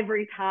goal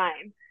every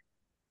time.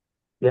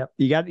 Yep.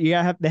 You got to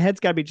have the head's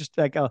got to be just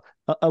like a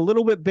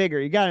little bit bigger.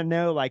 You got to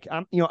know, like,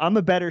 I'm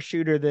a better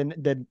shooter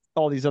than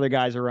all these other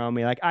guys around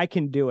me. Like I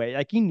can do it.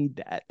 Like you need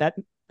that. That's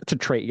a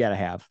trait you got to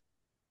have.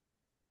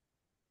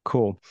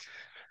 Cool.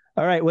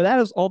 All right. Well, that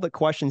is all the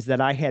questions that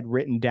I had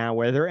written down.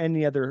 Were there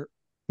any other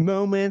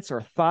moments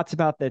or thoughts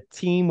about the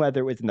team,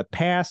 whether it was in the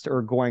past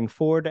or going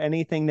forward?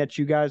 Anything that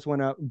you guys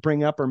want to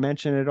bring up or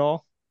mention at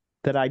all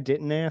that I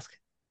didn't ask?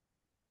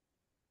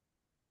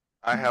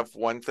 I have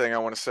one thing I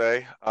want to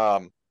say.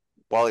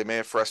 While he may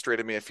have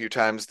frustrated me a few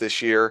times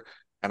this year,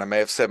 and I may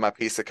have said my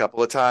piece a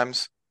couple of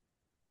times,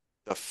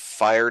 the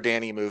fire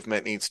Danny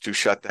movement needs to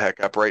shut the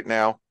heck up right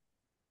now.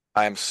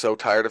 I am so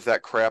tired of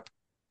that crap.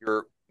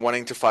 You're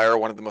wanting to fire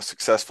one of the most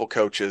successful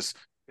coaches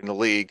in the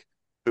league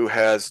who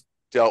has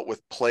dealt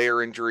with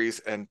player injuries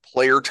and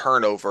player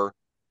turnover,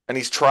 and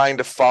he's trying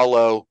to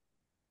follow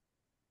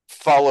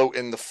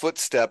in the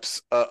footsteps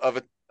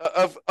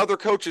of other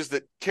coaches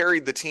that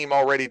carried the team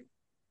already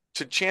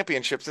to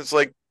championships. It's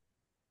like,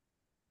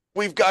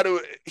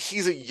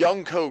 he's a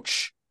young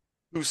coach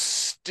who's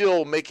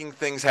still making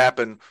things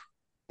happen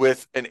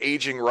with an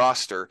aging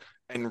roster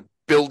and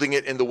building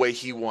it in the way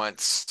he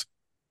wants.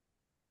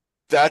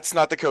 That's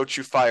not the coach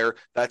you fire.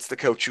 That's the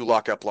coach you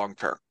lock up long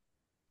term.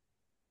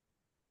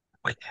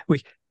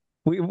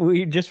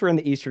 We just were in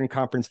the Eastern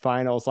Conference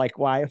Finals. Like,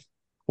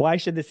 why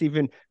should this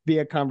even be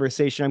a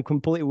conversation? I'm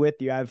completely with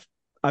you.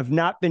 I've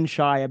not been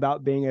shy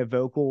about being a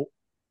vocal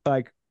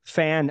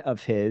fan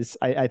of his.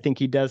 I think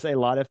he does a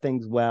lot of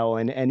things well,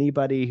 and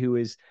anybody who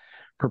is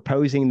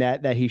proposing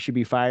that he should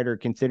be fired or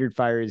considered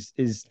fired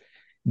is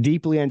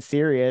deeply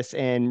unserious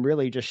and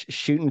really just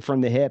shooting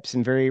from the hips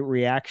and very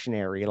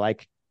reactionary.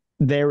 Like,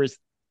 there is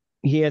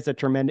he has a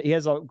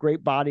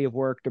great body of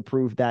work to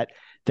prove that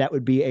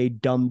would be a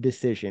dumb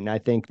decision. I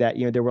think that,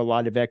 there were a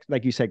lot of,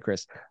 like you said,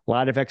 Chris, a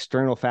lot of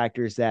external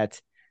factors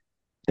that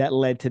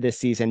led to this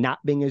season not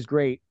being as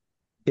great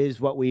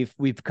is what we've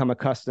become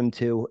accustomed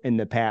to in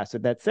the past.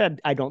 With that said,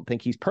 I don't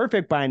think he's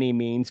perfect by any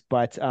means,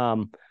 but I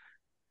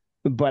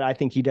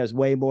think he does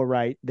way more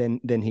right than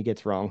he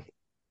gets wrong.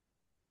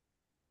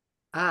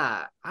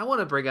 I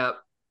want to bring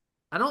up,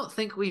 I don't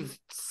think we've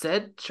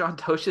said Sean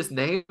Tosh's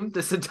name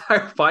this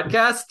entire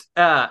podcast.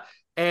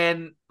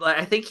 And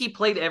I think he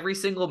played every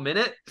single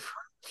minute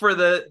for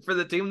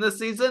the team this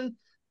season.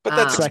 But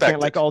that's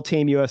second, like all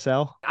Team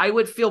USL. I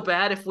would feel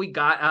bad if we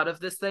got out of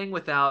this thing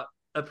without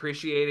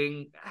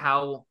appreciating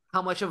how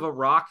much of a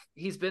rock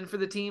he's been for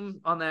the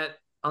team on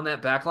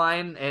that back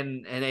line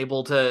and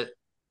able to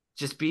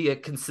just be a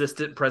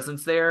consistent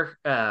presence there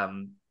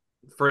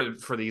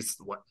for these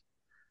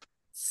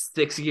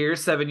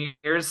 7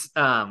 years.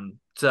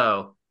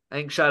 So I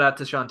think shout out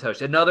to Sean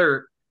Tosh.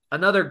 Another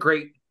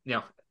great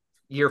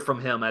year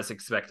from him as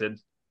expected.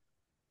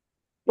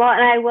 Well,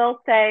 and I will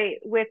say,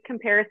 with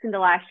comparison to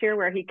last year,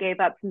 where he gave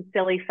up some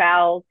silly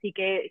fouls, he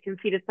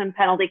conceded some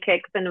penalty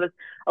kicks, and it was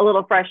a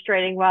little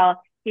frustrating.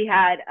 While he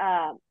had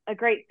a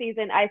great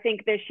season, I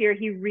think this year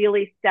he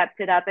really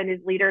stepped it up in his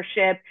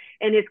leadership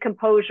and his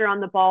composure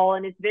on the ball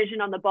and his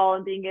vision on the ball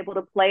and being able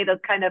to play those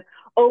kind of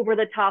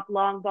over-the-top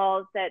long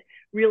balls that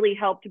really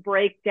helped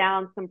break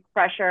down some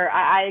pressure.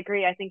 I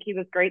agree. I think he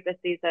was great this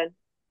season.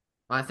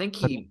 I think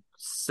he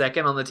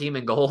second on the team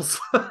in goals.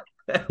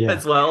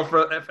 As well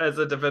as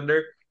a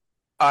defender.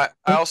 I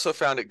also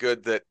found it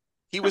good that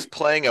he was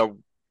playing a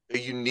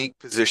unique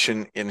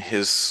position in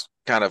his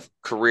kind of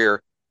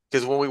career,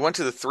 because when we went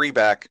to the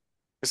 3-back,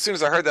 as soon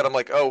as I heard that, I'm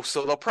like, oh,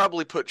 so they'll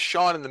probably put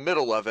Sean in the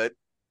middle of it,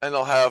 and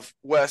they'll have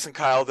Wes and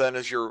Kyle then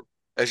as your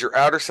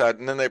outer side,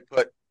 and then they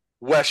put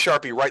Wes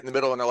Sharpie right in the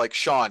middle, and they're like,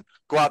 Sean,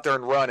 go out there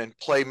and run and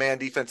play man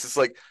defense. It's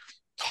like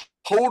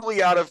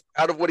totally out of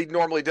what he'd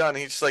normally done. And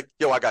he's just like,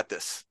 yo, I got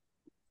this.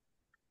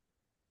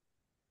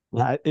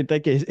 I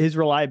think his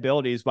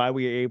reliability is why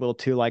we were able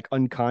to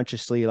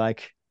unconsciously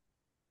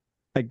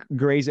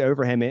graze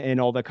over him in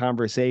all the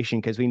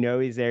conversation, because we know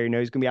he's there. We know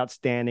he's going to be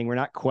outstanding. We're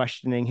not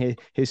questioning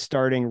his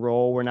starting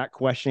role. We're not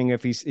questioning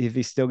if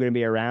he's still going to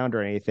be around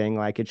or anything.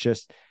 It's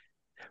just,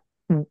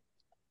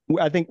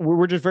 I think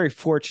we're just very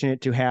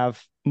fortunate to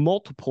have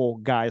multiple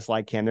guys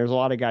like him. There's a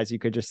lot of guys you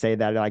could just say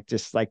that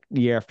just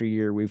year after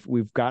year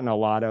we've gotten a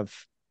lot of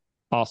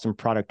awesome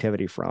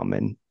productivity from,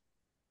 and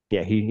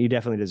yeah, he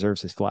definitely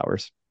deserves his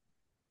flowers.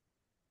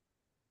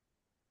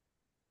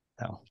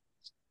 Oh.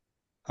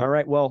 All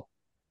right. Well,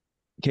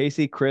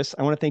 Casey, Chris,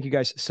 I want to thank you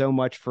guys so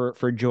much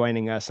for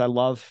joining us. I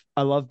love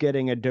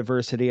getting a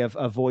diversity of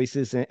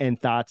voices and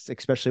thoughts,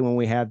 especially when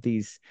we have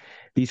these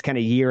kind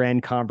of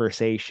year-end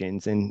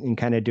conversations and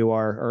kind of do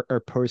our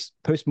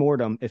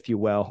post-mortem, if you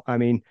will. I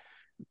mean,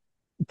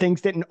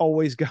 things didn't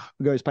always go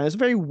as planned. It's a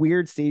very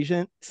weird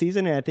season,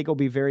 and I think it'll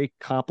be very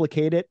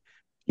complicated,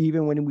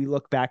 even when we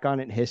look back on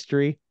it in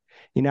history.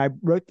 I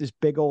wrote this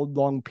big old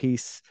long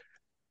piece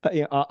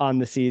on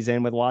the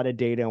season with a lot of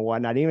data and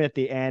whatnot. Even at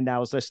the end, I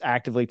was just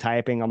actively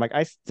typing. I'm like,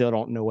 I still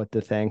don't know what to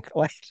think.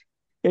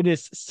 It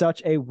is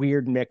such a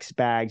weird mixed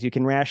bag. You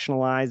can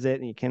rationalize it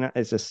and you cannot.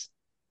 It's just,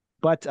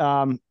 but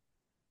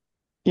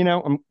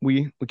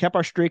we kept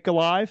our streak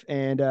alive,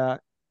 and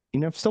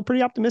still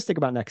pretty optimistic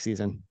about next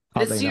season.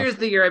 This year's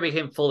the year I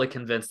became fully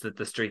convinced that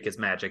the streak is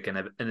magic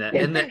and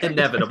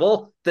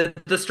inevitable.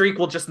 That the streak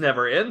will just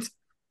never end.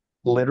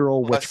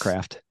 Literal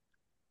witchcraft.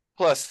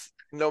 Plus,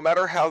 no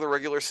matter how the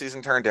regular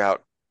season turned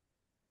out,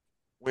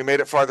 we made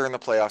it farther in the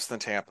playoffs than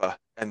Tampa,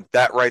 and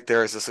that right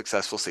there is a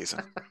successful season.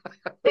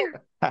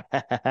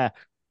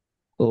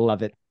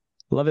 Love it.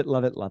 Love it,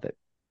 love it, love it.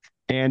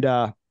 And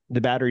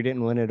the Battery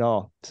didn't win at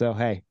all. So,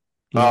 hey.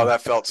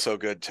 That felt so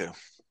good, too.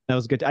 That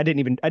was good. I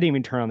didn't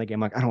even turn on the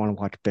game. I don't want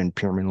to watch Ben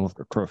Pierman lift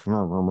the trophy.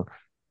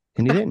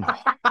 And he didn't.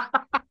 I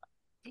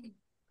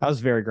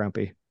was very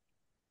grumpy.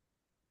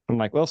 I'm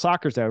like, well,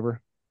 soccer's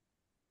over.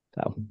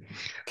 So,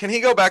 can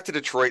he go back to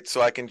Detroit so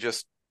I can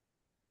just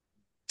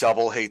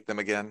double hate them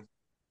again?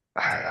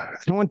 I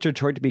don't want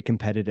Detroit to be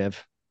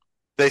competitive.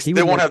 They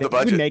won't have the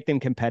budget. He would make them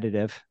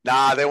competitive.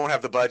 Nah, they won't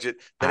have the budget.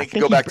 Then he can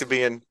go back to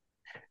being.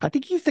 I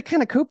think he's the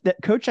kind of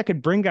coach that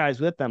could bring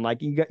guys with them.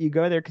 You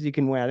go there because you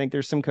can win. I think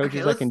there's some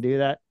coaches that can do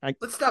that.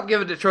 Let's stop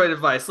giving Detroit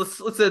advice.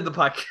 Let's end the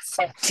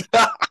podcast.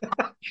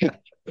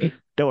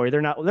 Don't worry,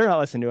 they're not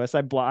listening to us.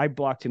 I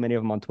blocked too many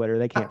of them on Twitter.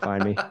 They can't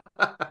find me.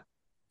 All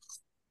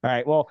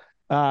right. Well.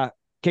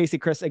 Casey,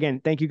 Chris,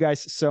 again, thank you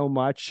guys so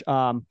much.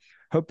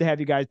 Hope to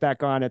have you guys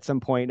back on at some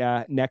point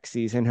next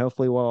season.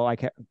 Hopefully we'll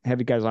have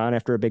you guys on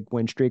after a big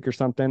win streak or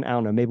something. I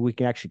don't know. Maybe we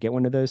can actually get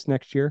one of those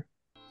next year.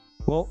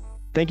 Well,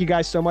 thank you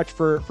guys so much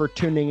for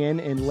tuning in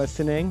and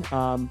listening.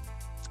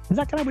 We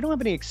don't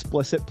have any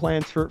explicit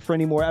plans for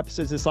any more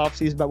episodes this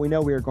offseason, but we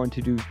know we are going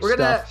to do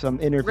some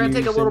interviews. We're going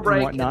to take a little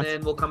break and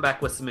then we'll come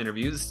back with some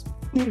interviews.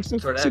 Yeah,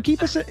 so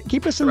keep us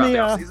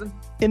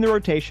in the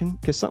rotation,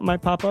 because something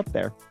might pop up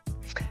there.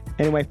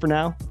 Anyway, for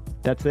now,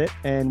 that's it,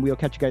 and we'll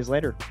catch you guys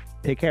later.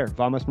 Take care.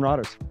 Vamos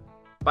Morados.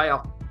 Bye,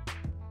 y'all.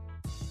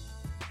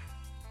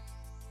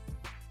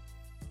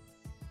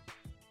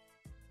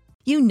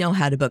 You know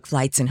how to book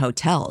flights and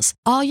hotels.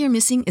 All you're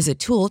missing is a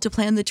tool to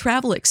plan the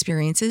travel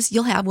experiences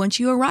you'll have once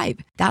you arrive.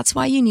 That's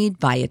why you need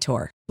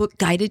Viator. Book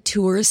guided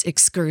tours,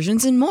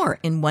 excursions, and more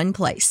in one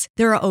place.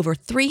 There are over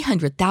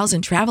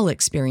 300,000 travel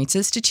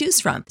experiences to choose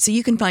from, so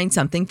you can find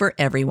something for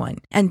everyone.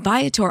 And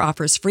Viator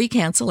offers free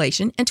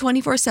cancellation and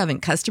 24/7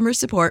 customer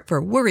support for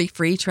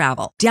worry-free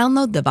travel.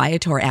 Download the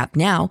Viator app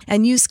now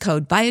and use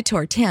code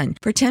Viator10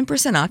 for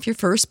 10% off your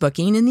first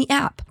booking in the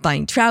app.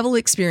 Find travel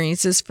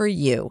experiences for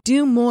you.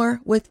 Do more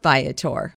with Viator.